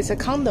 It's a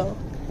condo.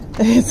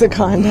 It's a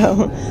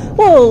condo.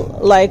 Well,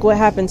 like what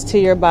happens to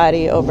your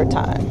body over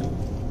time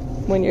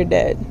when you're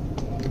dead.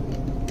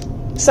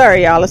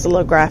 Sorry, y'all, it's a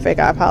little graphic.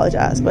 I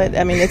apologize, but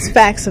I mean, it's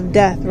facts of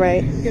death,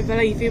 right? Yeah, but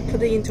if you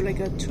put it into like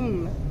a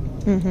tomb,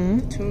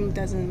 the tomb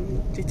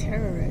doesn't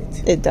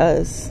deteriorate. It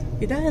does.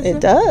 It does.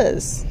 It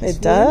does. It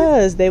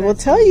does. They will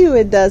tell you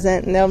it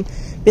doesn't, and they'll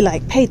be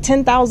like, "Pay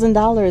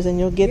 $10,000 and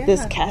you'll get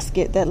this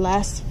casket that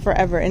lasts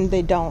forever." And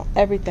they don't.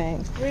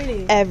 Everything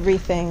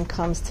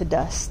comes to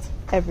dust.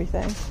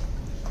 Everything.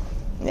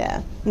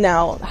 Yeah.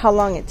 Now, how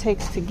long it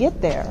takes to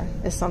get there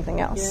is something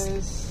else.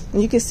 Yes.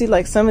 And you can see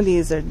like some of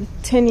these are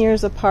 10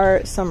 years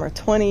apart, some are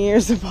 20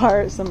 years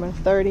apart, some are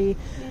 30.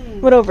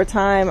 But over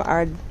time,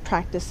 our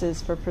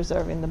practices for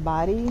preserving the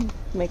body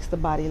makes the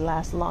body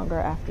last longer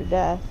after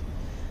death.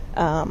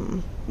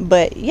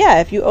 But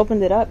yeah, if you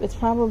opened it up, it's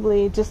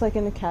probably just like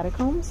in the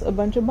catacombs, a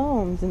bunch of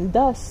bones and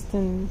dust,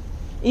 and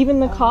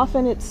even the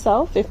coffin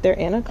itself, if they're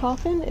in a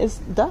coffin, is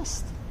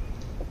dust.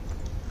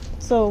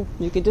 So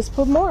you could just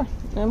put more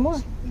and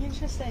more.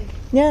 Interesting.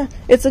 Yeah,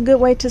 it's a good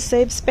way to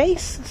save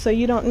space, so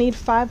you don't need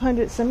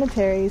 500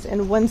 cemeteries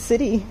in one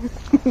city.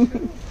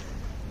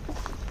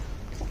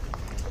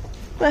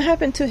 What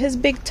happened to his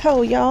big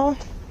toe, y'all?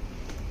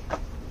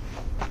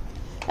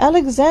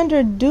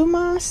 Alexander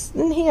Dumas,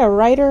 isn't he a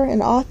writer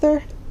and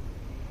author?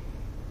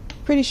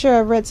 Pretty sure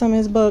I've read some of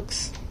his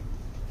books.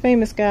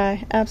 Famous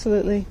guy,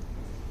 absolutely.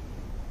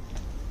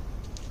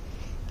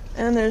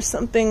 And there's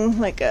something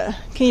like a...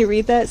 Can you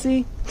read that,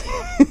 see?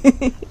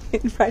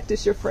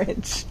 Practice your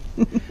French.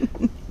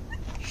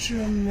 Je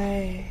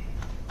mets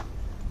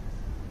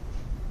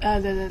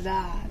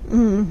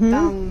Mm-hmm.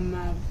 dans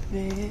ma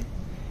vie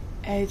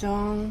et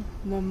dans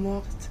ma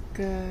mort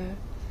que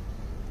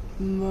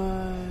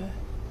me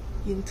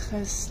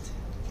intereste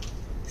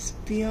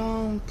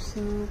bien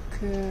plus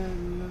que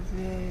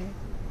mauvais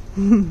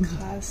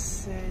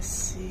grâce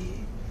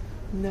si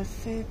ne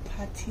fait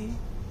partie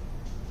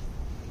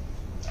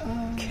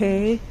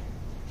Okay.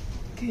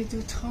 que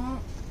du temps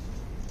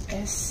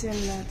est celle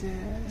de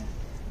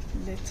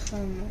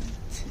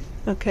l'éternité.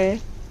 Okay.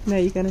 Now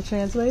you gonna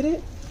translate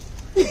it?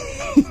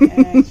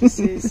 This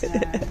is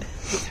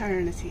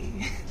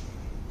eternity.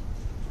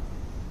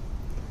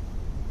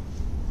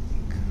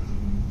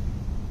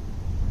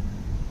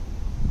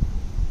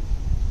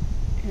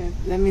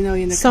 Let me know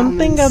in the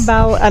Something comments.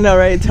 about, I know,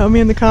 right? Tell me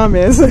in the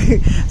comments.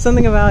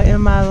 Something about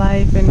in my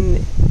life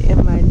and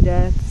in my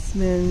death's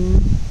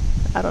been,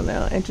 I don't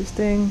know,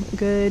 interesting,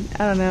 good,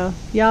 I don't know.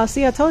 Y'all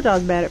see, I told y'all I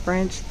was bad at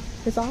French.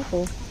 It's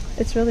awful.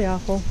 It's really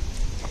awful.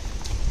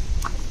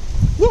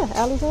 Yeah,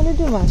 Alexander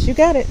Dumas, you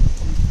got it.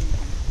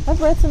 I've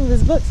read some of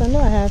his books, I know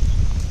I have.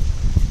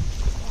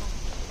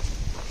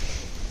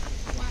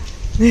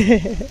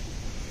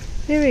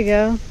 Here we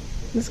go.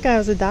 This guy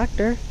was a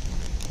doctor.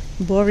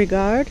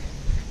 Beauregard.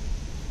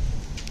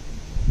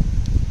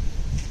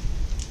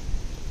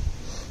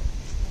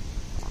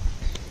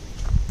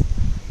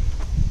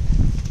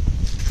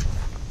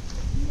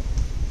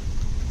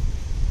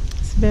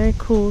 Very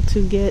cool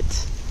to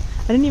get.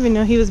 I didn't even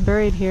know he was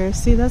buried here.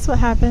 See, that's what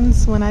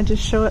happens when I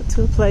just show up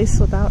to a place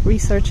without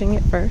researching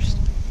it first.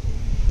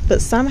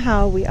 But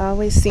somehow we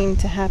always seem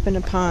to happen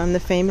upon the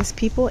famous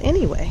people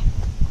anyway.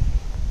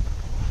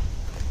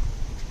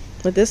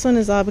 But this one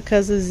is all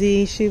because of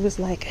Z. She was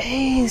like,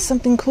 hey,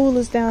 something cool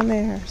is down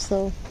there.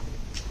 So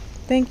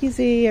thank you,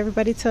 Z.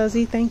 Everybody tell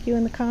Z thank you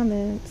in the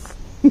comments.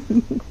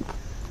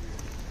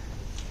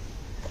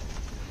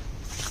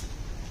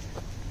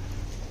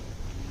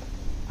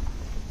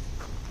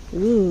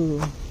 Ooh,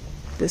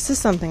 this is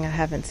something I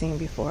haven't seen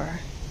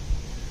before.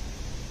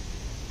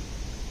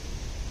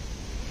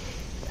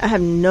 I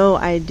have no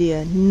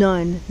idea,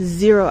 none,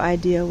 zero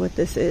idea what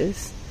this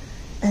is.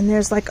 And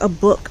there's like a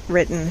book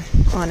written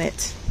on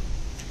it.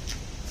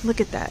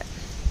 Look at that.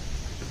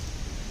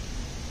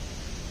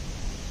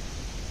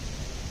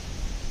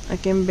 I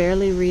can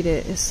barely read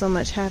it. There's so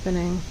much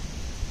happening.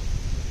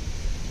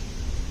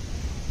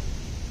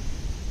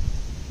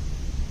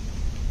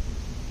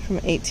 From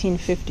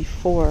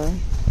 1854.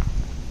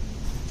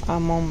 À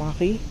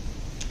Montmartre.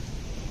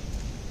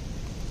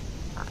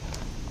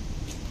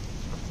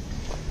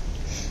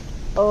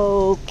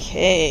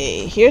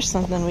 Okay, here's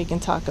something we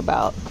can talk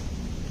about.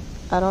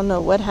 I don't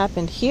know what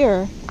happened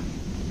here,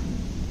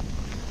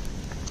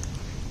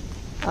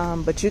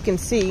 but you can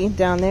see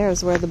down there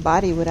is where the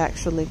body would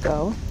actually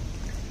go.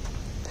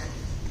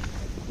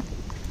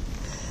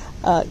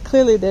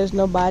 Clearly there's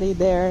no body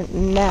there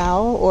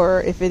now,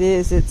 or if it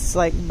is, it's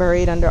like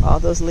buried under all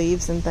those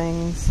leaves and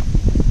things.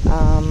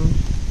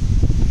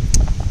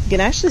 You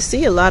can actually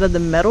see a lot of the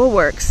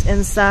metalworks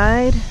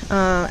inside.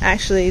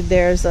 Actually,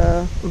 there's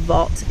a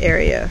vault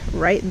area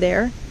right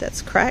there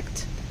that's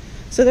cracked.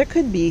 So there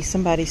could be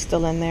somebody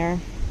still in there.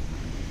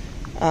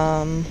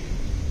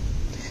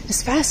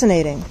 It's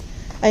fascinating.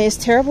 It's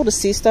terrible to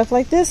see stuff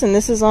like this, and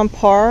this is on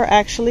par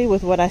actually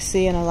with what I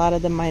see in a lot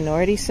of the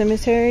minority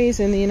cemeteries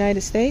in the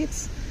United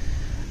States.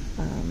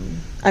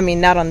 I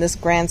mean, not on this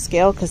grand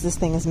scale because this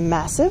thing is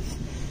massive,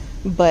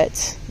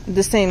 but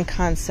the same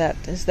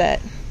concept is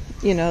that,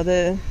 you know,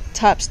 the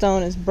top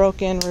stone is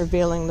broken,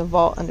 revealing the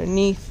vault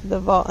underneath. The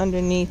vault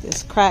underneath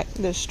is cracked,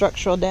 there's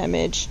structural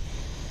damage,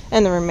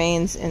 and the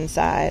remains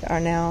inside are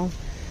now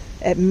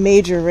at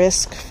major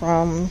risk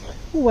from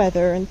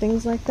weather and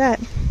things like that.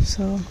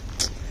 So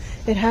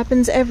it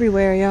happens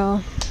everywhere,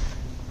 y'all.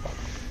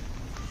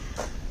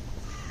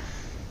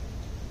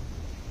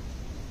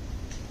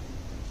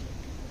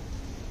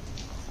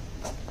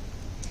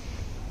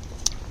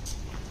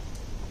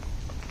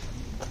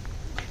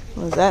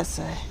 What does that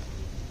say?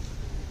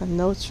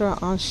 Notre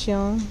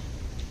ancien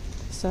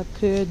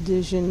sapeur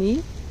de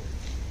génie.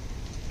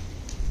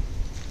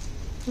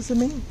 What does it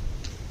mean?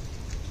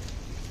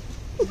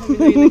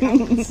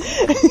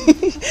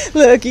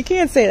 Look, you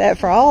can't say that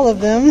for all of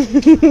them. I know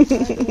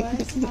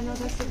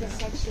that's like a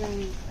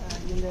section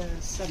in the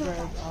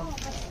suburb of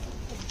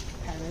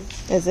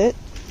Paris. Is it?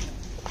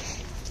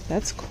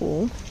 That's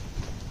cool. Look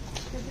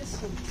at this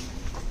one.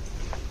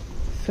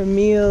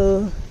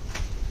 Famille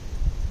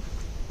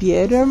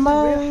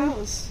Biedermann. Real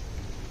house.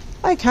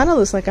 It kind of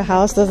looks like a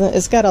house, doesn't it?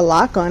 It's got a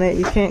lock on it.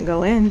 You can't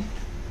go in.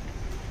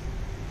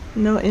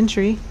 No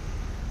entry.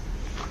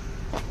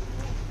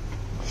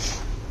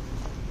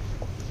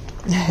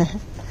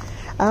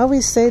 I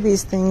always say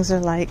these things are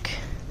like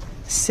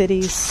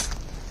cities.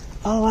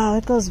 Oh wow,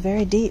 it goes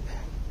very deep.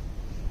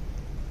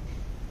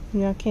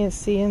 I can't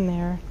see in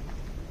there.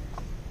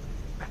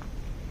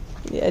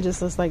 Yeah, it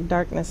just looks like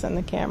darkness on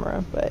the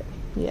camera, but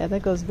yeah,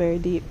 that goes very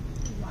deep.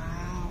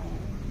 Wow.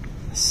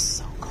 It's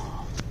so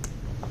cool.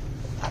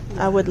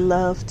 I would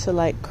love to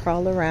like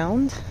crawl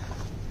around.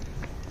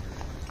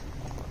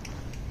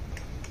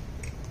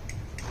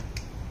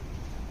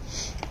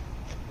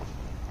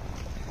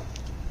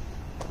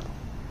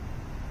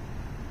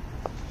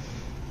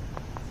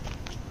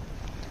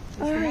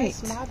 There's All right.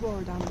 nice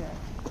marble down there.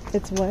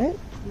 It's what?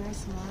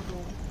 Nice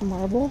marble.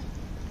 Marble?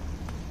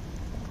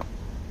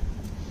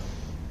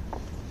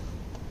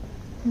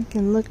 You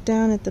can look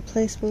down at the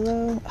place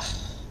below.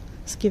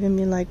 It's giving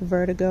me like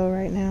vertigo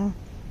right now.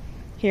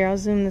 Here, I'll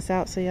zoom this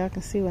out so y'all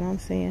can see what I'm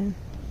seeing.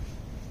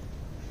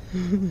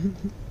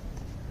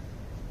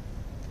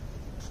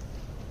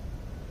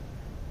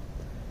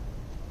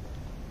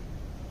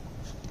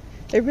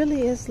 It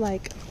really is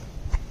like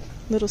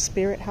little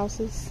spirit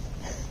houses.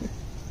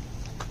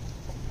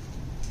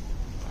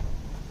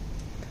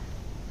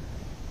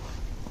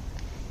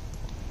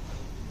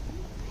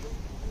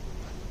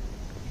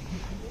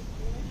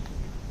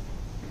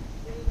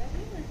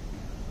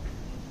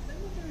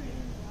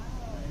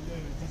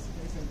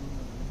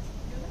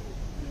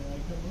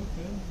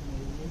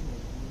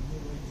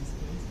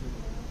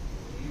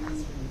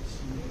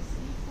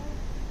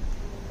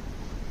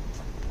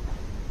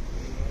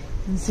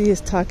 Z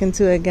is talking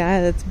to a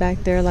guy that's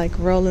back there like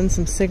rolling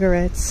some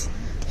cigarettes.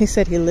 He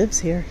said he lives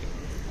here.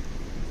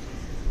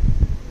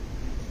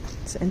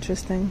 It's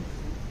interesting.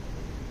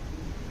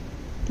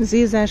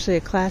 Z is actually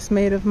a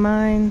classmate of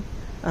mine.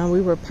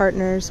 We were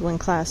partners when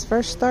class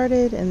first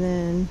started, and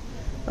then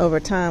over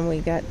time we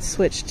got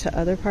switched to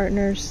other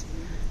partners.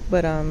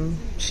 But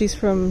she's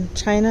from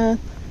China,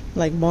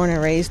 like born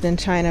and raised in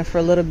China for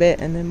a little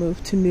bit, and then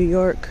moved to New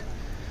York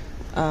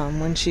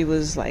when she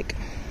was like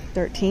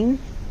 13.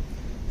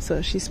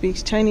 So she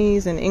speaks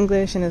Chinese and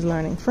English and is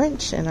learning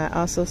French, and I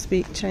also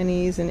speak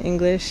Chinese and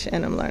English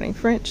and I'm learning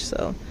French,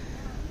 so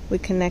we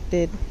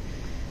connected.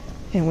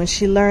 And when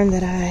she learned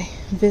that I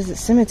visit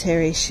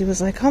cemeteries, she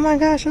was like, oh my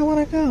gosh, I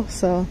want to go.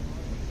 So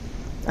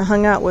I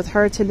hung out with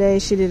her today.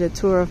 She did a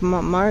tour of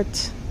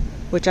Montmartre,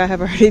 which I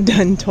have already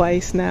done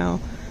twice now,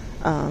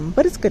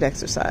 but it's good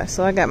exercise.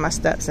 So I got my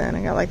steps in.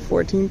 I got like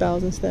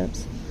 14,000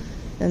 steps.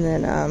 And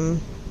then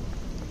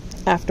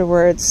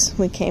afterwards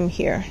we came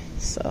here.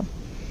 So,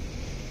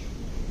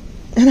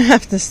 and I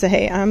have to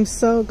say, I'm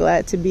so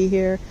glad to be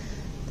here.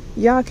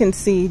 Y'all can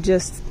see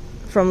just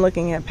from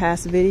looking at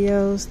past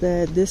videos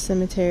that this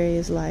cemetery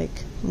is like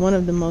one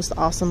of the most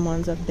awesome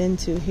ones I've been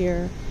to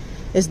here.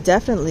 It's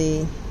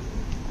definitely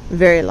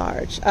very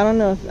large. I don't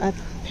know if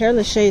Père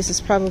Lachaise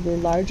is probably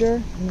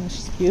larger. I know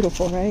she's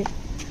beautiful, right?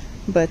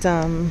 But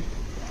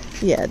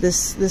yeah,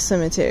 this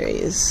cemetery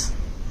is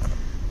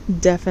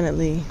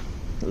definitely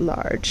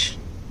large.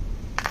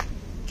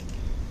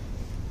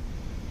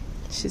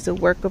 She's a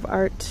work of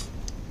art.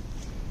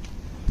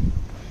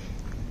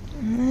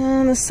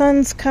 And the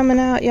sun's coming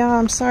out, y'all.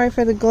 I'm sorry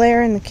for the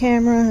glare in the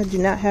camera. I do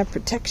not have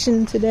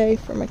protection today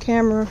for my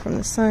camera from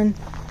the sun.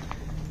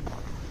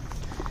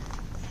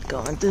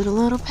 Going through the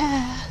little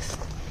path.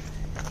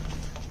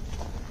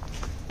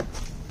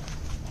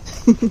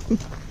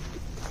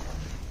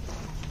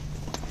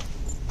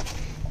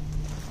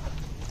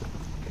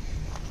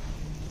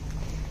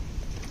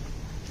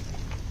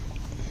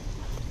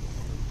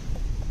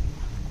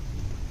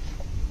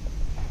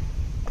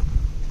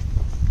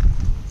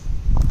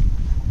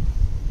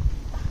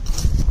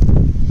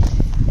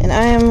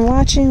 I am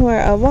watching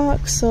where I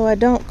walk so I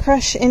don't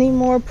crush any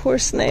more poor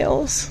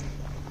snails.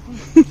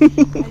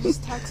 I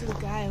just talked to the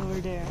guy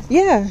over there.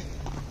 Yeah.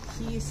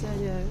 He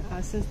said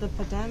since the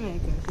pandemic,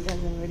 he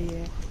doesn't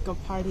really go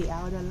party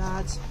out a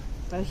lot,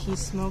 but he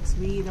smokes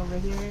weed over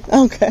here.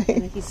 Okay.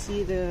 And he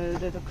see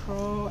the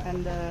crow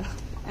and the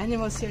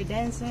animals here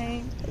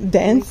dancing.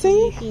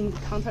 Dancing? He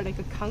encountered like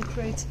a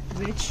concrete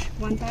witch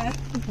one time.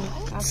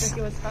 What? After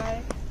he was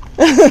high.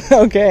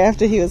 Okay,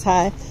 after he was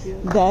high. Yeah.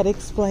 That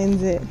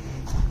explains it.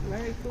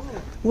 Very cool.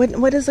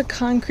 What does a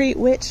concrete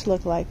witch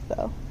look like,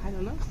 though? I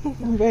don't know.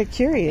 I'm very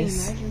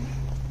curious. Can you imagine?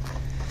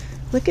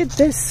 Look at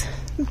this.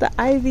 The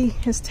ivy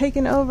has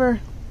taken over.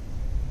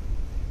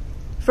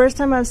 First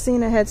time I've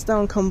seen a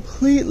headstone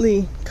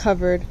completely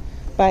covered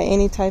by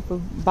any type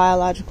of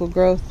biological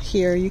growth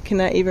here. You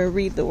cannot even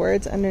read the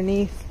words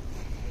underneath.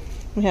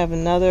 We have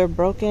another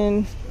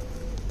broken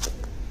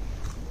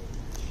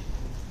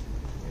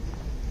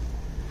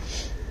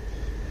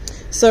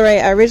So,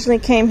 right, I originally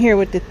came here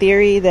with the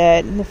theory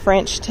that the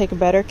French take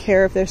better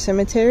care of their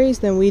cemeteries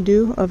than we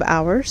do of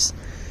ours.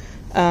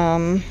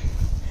 I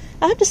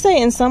have to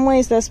say, in some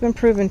ways that's been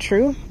proven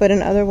true, but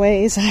in other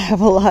ways I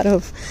have a lot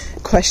of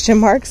question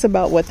marks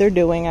about what they're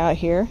doing out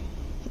here.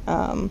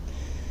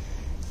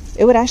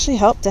 It would actually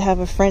help to have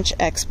a French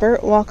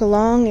expert walk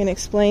along and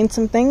explain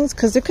some things,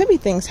 because there could be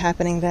things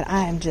happening that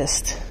I am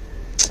just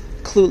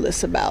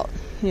clueless about,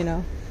 you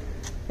know.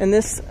 And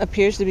this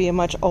appears to be a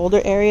much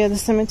older area of the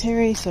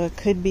cemetery, so it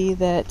could be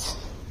that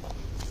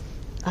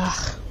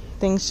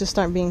things just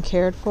aren't being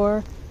cared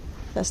for.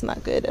 That's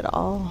not good at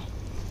all.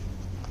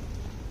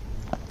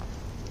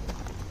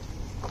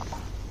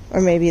 Or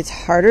maybe it's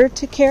harder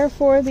to care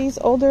for these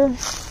older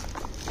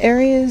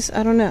areas.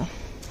 I don't know.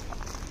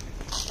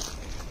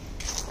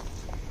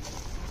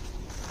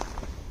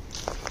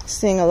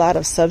 Seeing a lot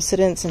of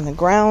subsidence in the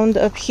ground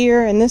up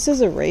here, and this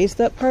is a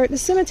raised up part. The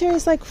cemetery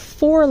is like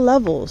 4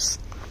 levels.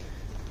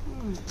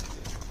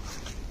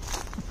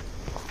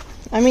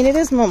 I mean, it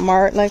is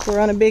Montmartre, like we're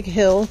on a big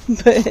hill,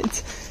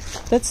 but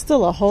that's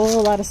still a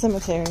whole lot of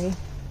cemetery.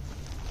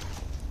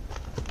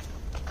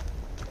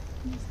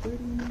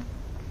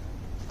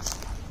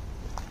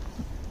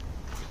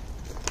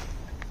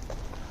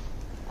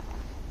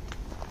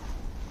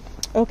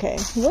 Okay,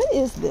 what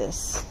is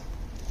this?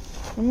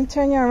 Let me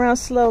turn you around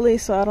slowly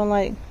so I don't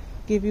like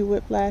give you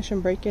whiplash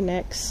and break your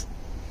necks.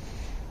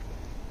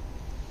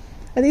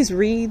 Are these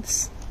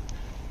reeds?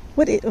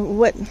 What?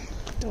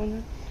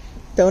 Donut.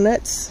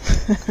 Donuts?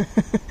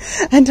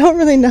 I don't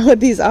really know what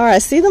these are. I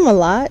see them a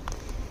lot.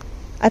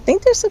 I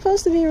think they're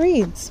supposed to be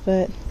reeds,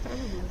 but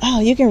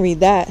oh, you can read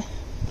that.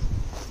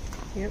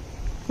 Yep.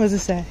 What does it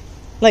say?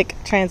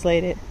 Like,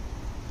 translate it.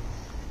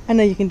 I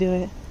know you can do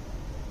it.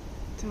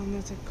 I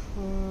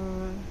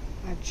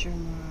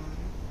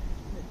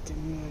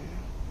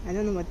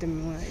don't know what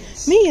demure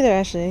is. Me either,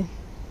 actually.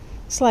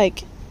 It's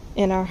like,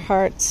 in our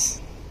hearts,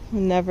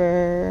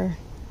 never...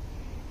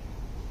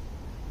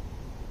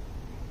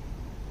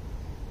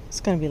 It's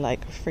gonna be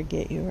like,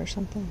 forget you or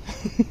something.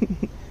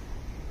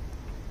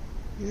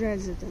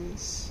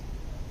 Residence.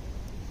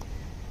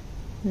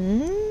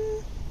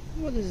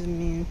 What does it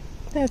mean?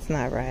 That's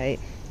not right.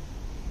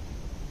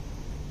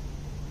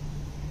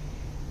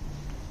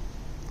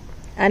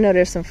 I know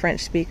there's some French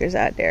speakers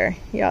out there.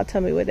 Y'all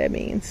tell me what that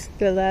means.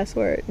 The last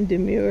word,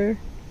 demure.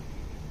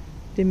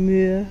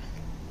 Demure.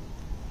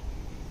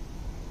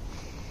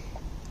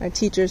 Our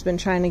teacher's been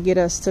trying to get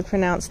us to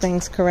pronounce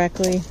things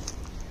correctly.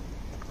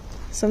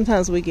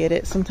 Sometimes we get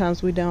it,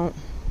 sometimes we don't.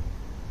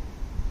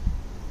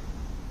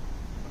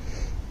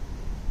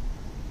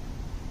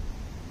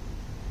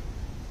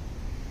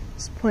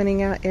 Just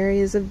pointing out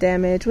areas of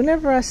damage.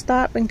 Whenever I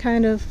stop and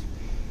kind of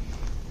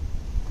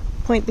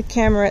point the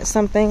camera at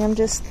something, I'm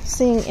just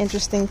seeing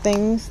interesting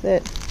things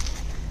that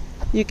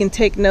you can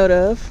take note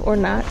of or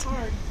not.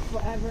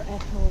 Forever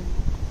at home.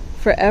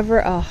 Forever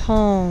a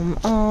home.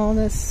 Oh,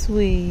 that's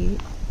sweet.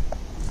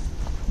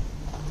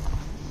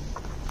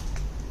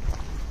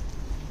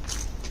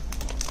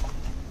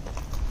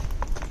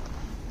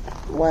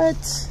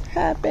 What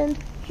happened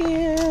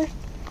here?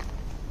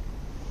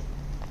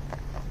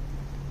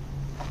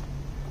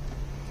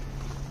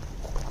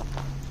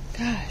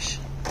 Gosh.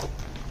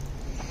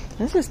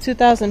 This is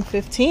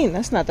 2015.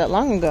 That's not that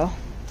long ago.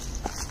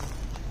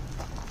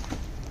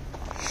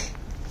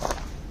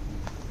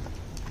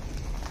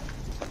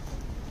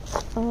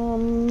 How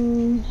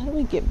do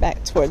we get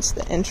back towards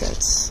the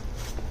entrance?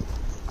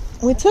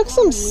 We took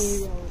some...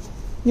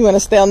 You want to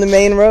stay on the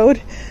main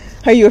road?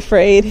 Are you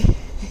afraid?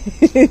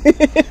 I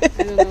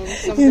don't know.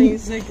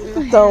 Something's like...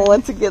 Don't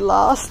want to get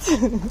lost.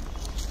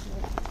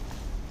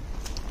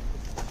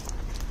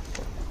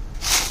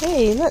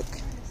 Hey, look.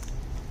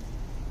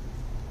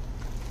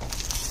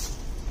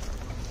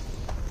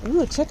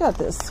 Ooh, check out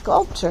this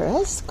sculpture.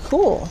 That's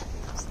cool.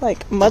 It's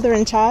like mother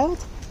and child.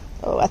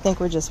 Oh, I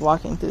think we're just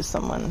walking through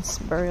someone's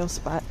burial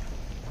spot.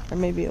 Or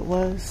maybe it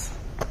was.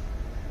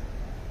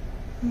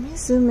 Let me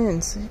zoom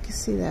in so you can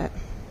see that.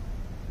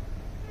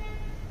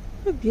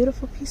 What a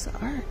beautiful piece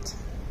of art.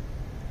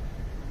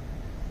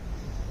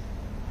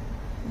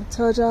 I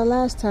told y'all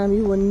last time,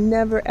 you will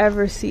never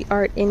ever see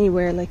art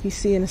anywhere like you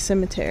see in a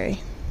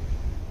cemetery.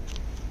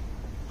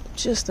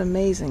 Just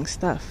amazing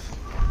stuff.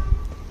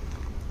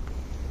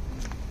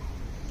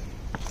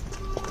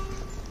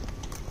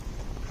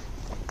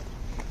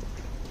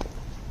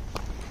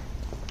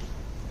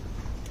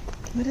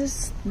 What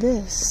is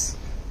this?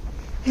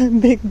 A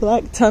big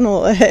black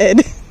tunnel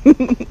ahead.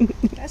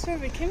 That's where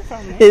we came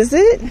from, right? Is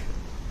it?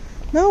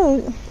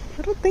 No,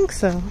 I don't think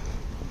so.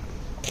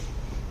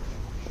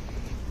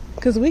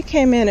 Because we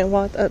came in and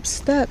walked up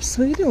steps,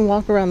 so we didn't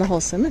walk around the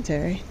whole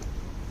cemetery.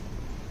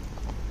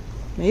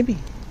 Maybe.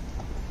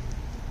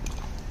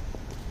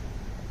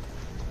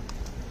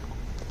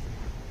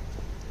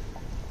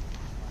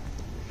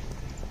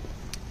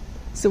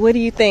 So what do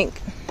you think?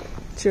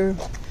 It's your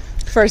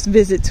first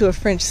visit to a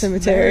French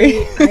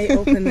cemetery. Very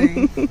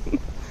eye-opening.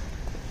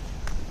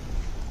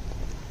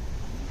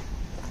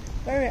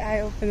 Very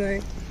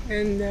eye-opening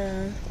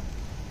and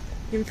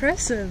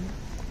impressive.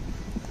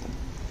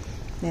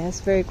 Yeah,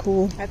 it's very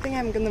cool. I think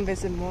I'm gonna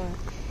visit more.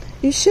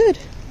 You should.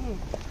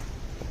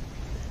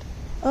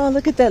 Oh,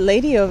 look at that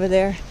lady over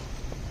there.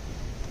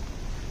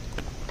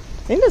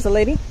 I think there's a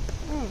lady.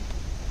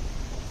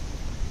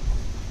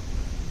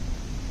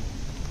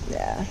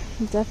 Yeah,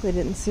 definitely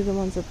didn't see the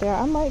ones up there.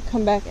 I might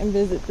come back and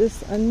visit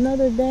this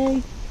another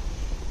day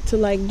to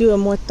like do a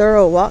more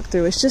thorough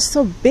walkthrough. It's just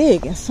so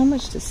big and so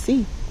much to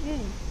see.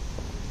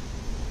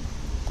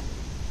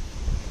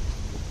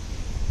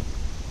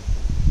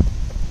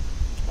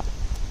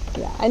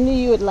 Yeah, I knew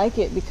you would like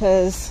it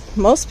because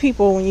most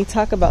people, when you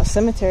talk about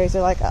cemeteries,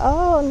 they're like,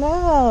 oh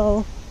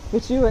no.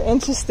 But you were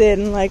interested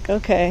and like,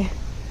 okay.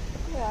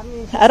 Yeah, I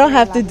mean, I don't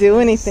have to do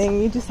anything.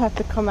 You just have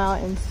to come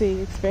out and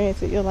see,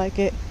 experience it. You'll like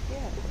it.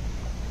 Yeah.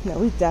 No,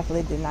 we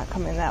definitely did not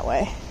come in that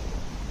way.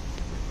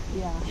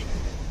 Yeah.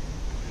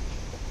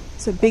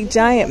 It's a big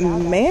giant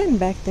man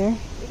back there.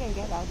 We can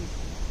get out.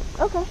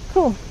 Okay,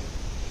 cool.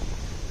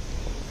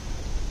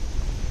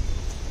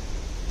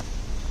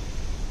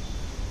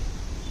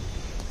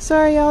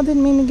 Sorry, y'all,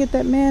 didn't mean to get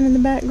that man in the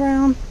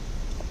background.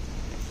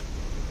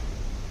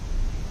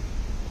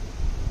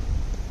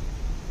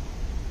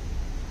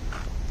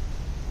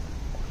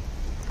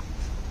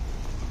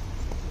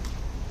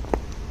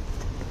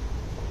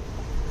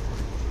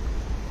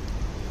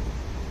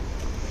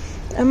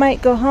 I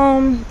might go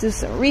home, do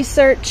some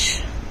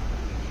research,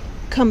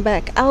 come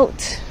back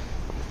out.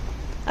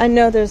 I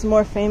know there's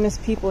more famous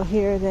people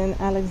here than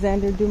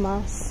Alexander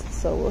Dumas,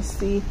 so we'll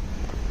see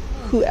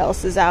who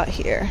else is out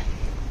here.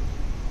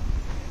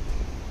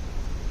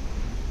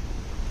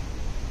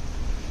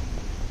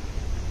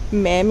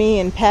 Mammy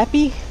and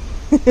Pappy.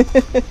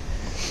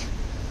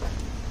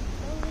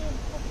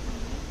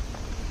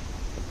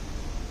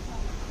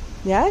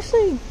 Yeah,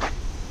 actually,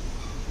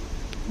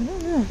 I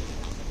don't know.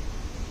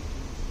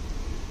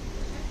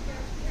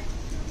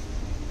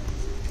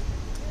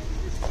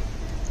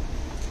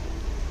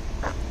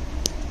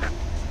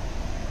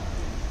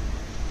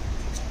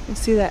 You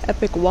see that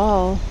epic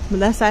wall, but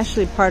that's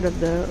actually part of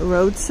the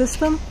road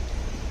system.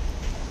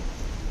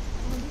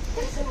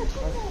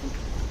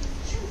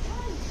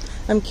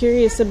 I'm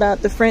curious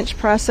about the French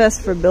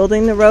process for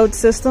building the road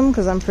system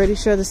because I'm pretty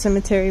sure the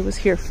cemetery was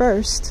here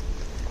first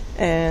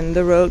and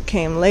the road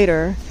came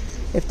later.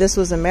 If this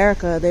was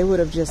America, they would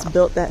have just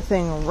built that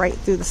thing right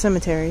through the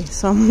cemetery.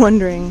 So I'm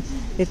wondering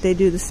if they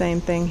do the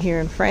same thing here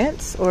in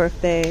France or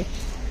if they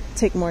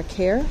take more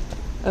care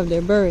of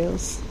their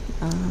burials.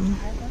 I wonder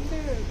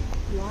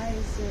why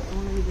is it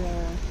only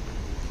the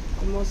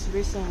most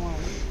recent one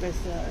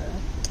with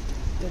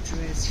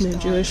the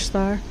Jewish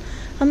star?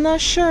 I'm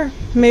not sure.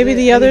 Maybe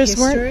the others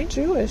weren't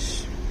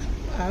Jewish.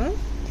 Huh?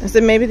 I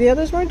said maybe the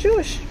others weren't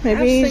Jewish.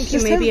 Maybe I was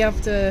thinking maybe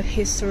of the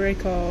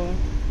historical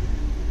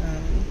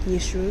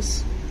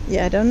issues.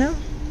 Yeah, I don't know.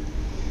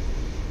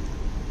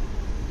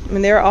 I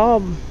mean, they're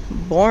all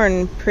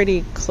born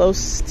pretty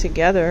close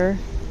together.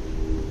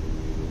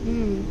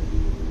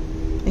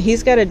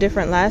 He's got a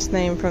different last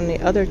name from the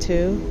other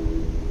two.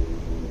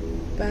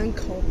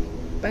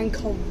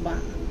 Bankova.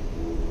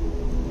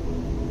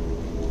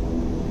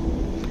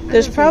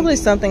 There's probably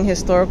something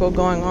historical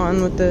going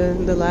on with the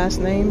last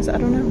names. I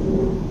don't know.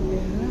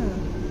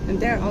 Yeah. And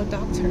they're all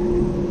doctor.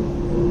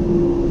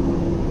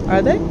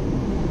 Are they?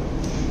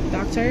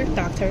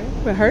 Doctor.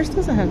 But hers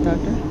doesn't have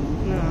doctor.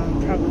 No,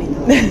 probably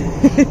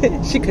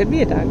not. She could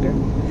be a doctor.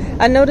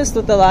 I noticed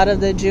with a lot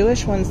of the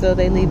Jewish ones, though,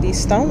 they leave these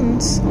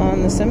stones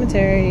on the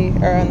cemetery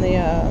or on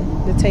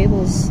the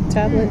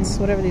tablets,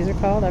 whatever these are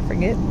called. I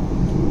forget.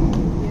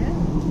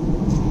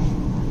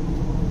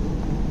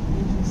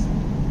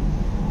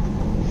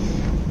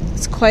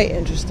 Quite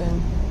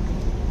interesting.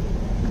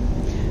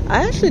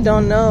 I actually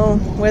don't know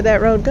where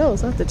that road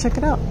goes. I'll have to check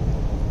it out.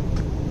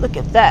 Look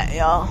at that,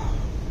 y'all.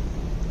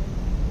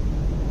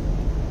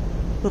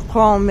 The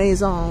Grand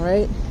Maison,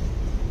 right?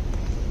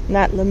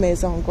 Not Le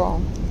Maison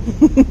Grand.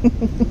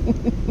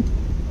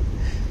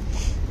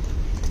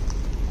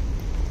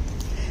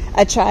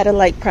 I try to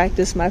like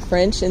practice my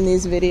French in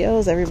these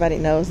videos. Everybody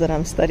knows that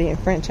I'm studying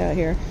French out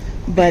here.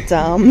 But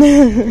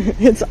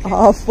it's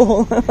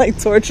awful. I like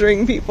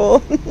torturing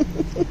people.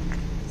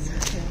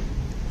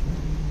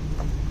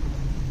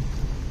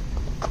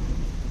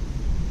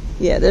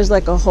 Yeah, there's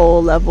like a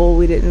whole level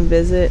we didn't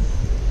visit.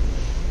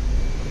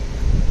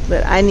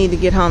 But I need to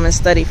get home and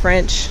study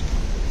French.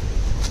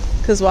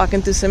 Because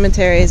walking through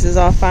cemeteries is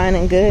all fine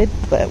and good.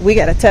 But we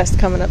got a test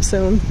coming up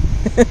soon.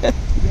 Yep.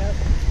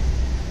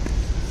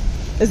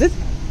 Is it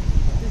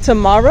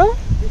tomorrow?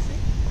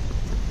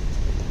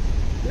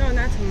 No,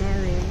 not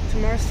tomorrow.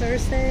 Tomorrow's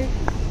Thursday.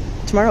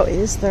 Tomorrow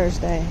is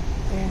Thursday.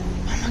 Yeah.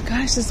 Oh my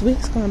gosh, this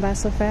week's going by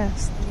so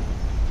fast.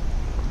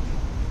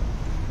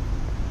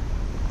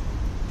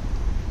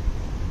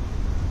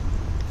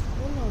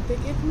 They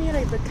give me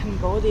like the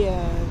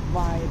Cambodia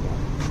vibe.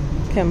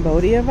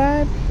 Cambodia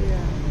vibe?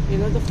 Yeah. You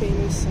know the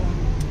famous structure.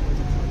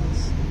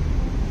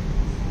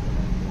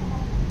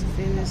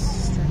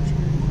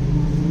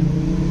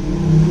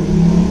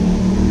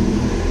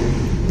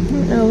 I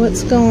don't know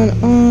what's going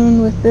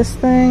on with this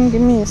thing.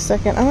 Give me a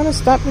second. I'm going to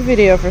stop the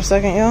video for a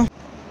second, y'all.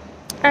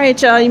 All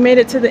right, y'all, you made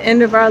it to the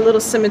end of our little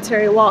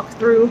cemetery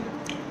walkthrough.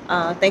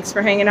 Thanks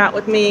for hanging out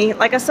with me.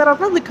 Like I said, I'll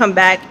probably come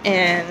back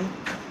and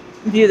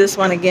view this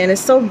one again.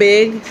 It's so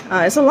big.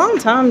 It's a long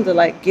time to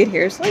like get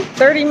here. It's like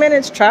 30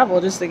 minutes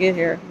travel just to get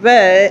here.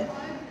 But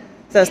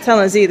so I was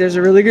telling Z, there's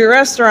a really good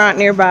restaurant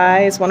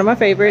nearby. It's one of my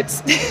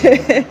favorites.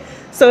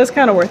 So it's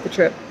kind of worth the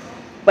trip.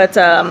 But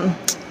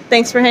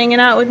thanks for hanging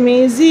out with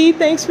me. Z,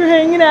 thanks for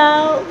hanging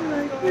out.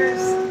 Of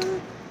course.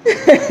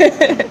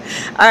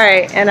 All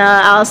right, and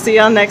I'll see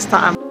y'all next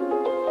time.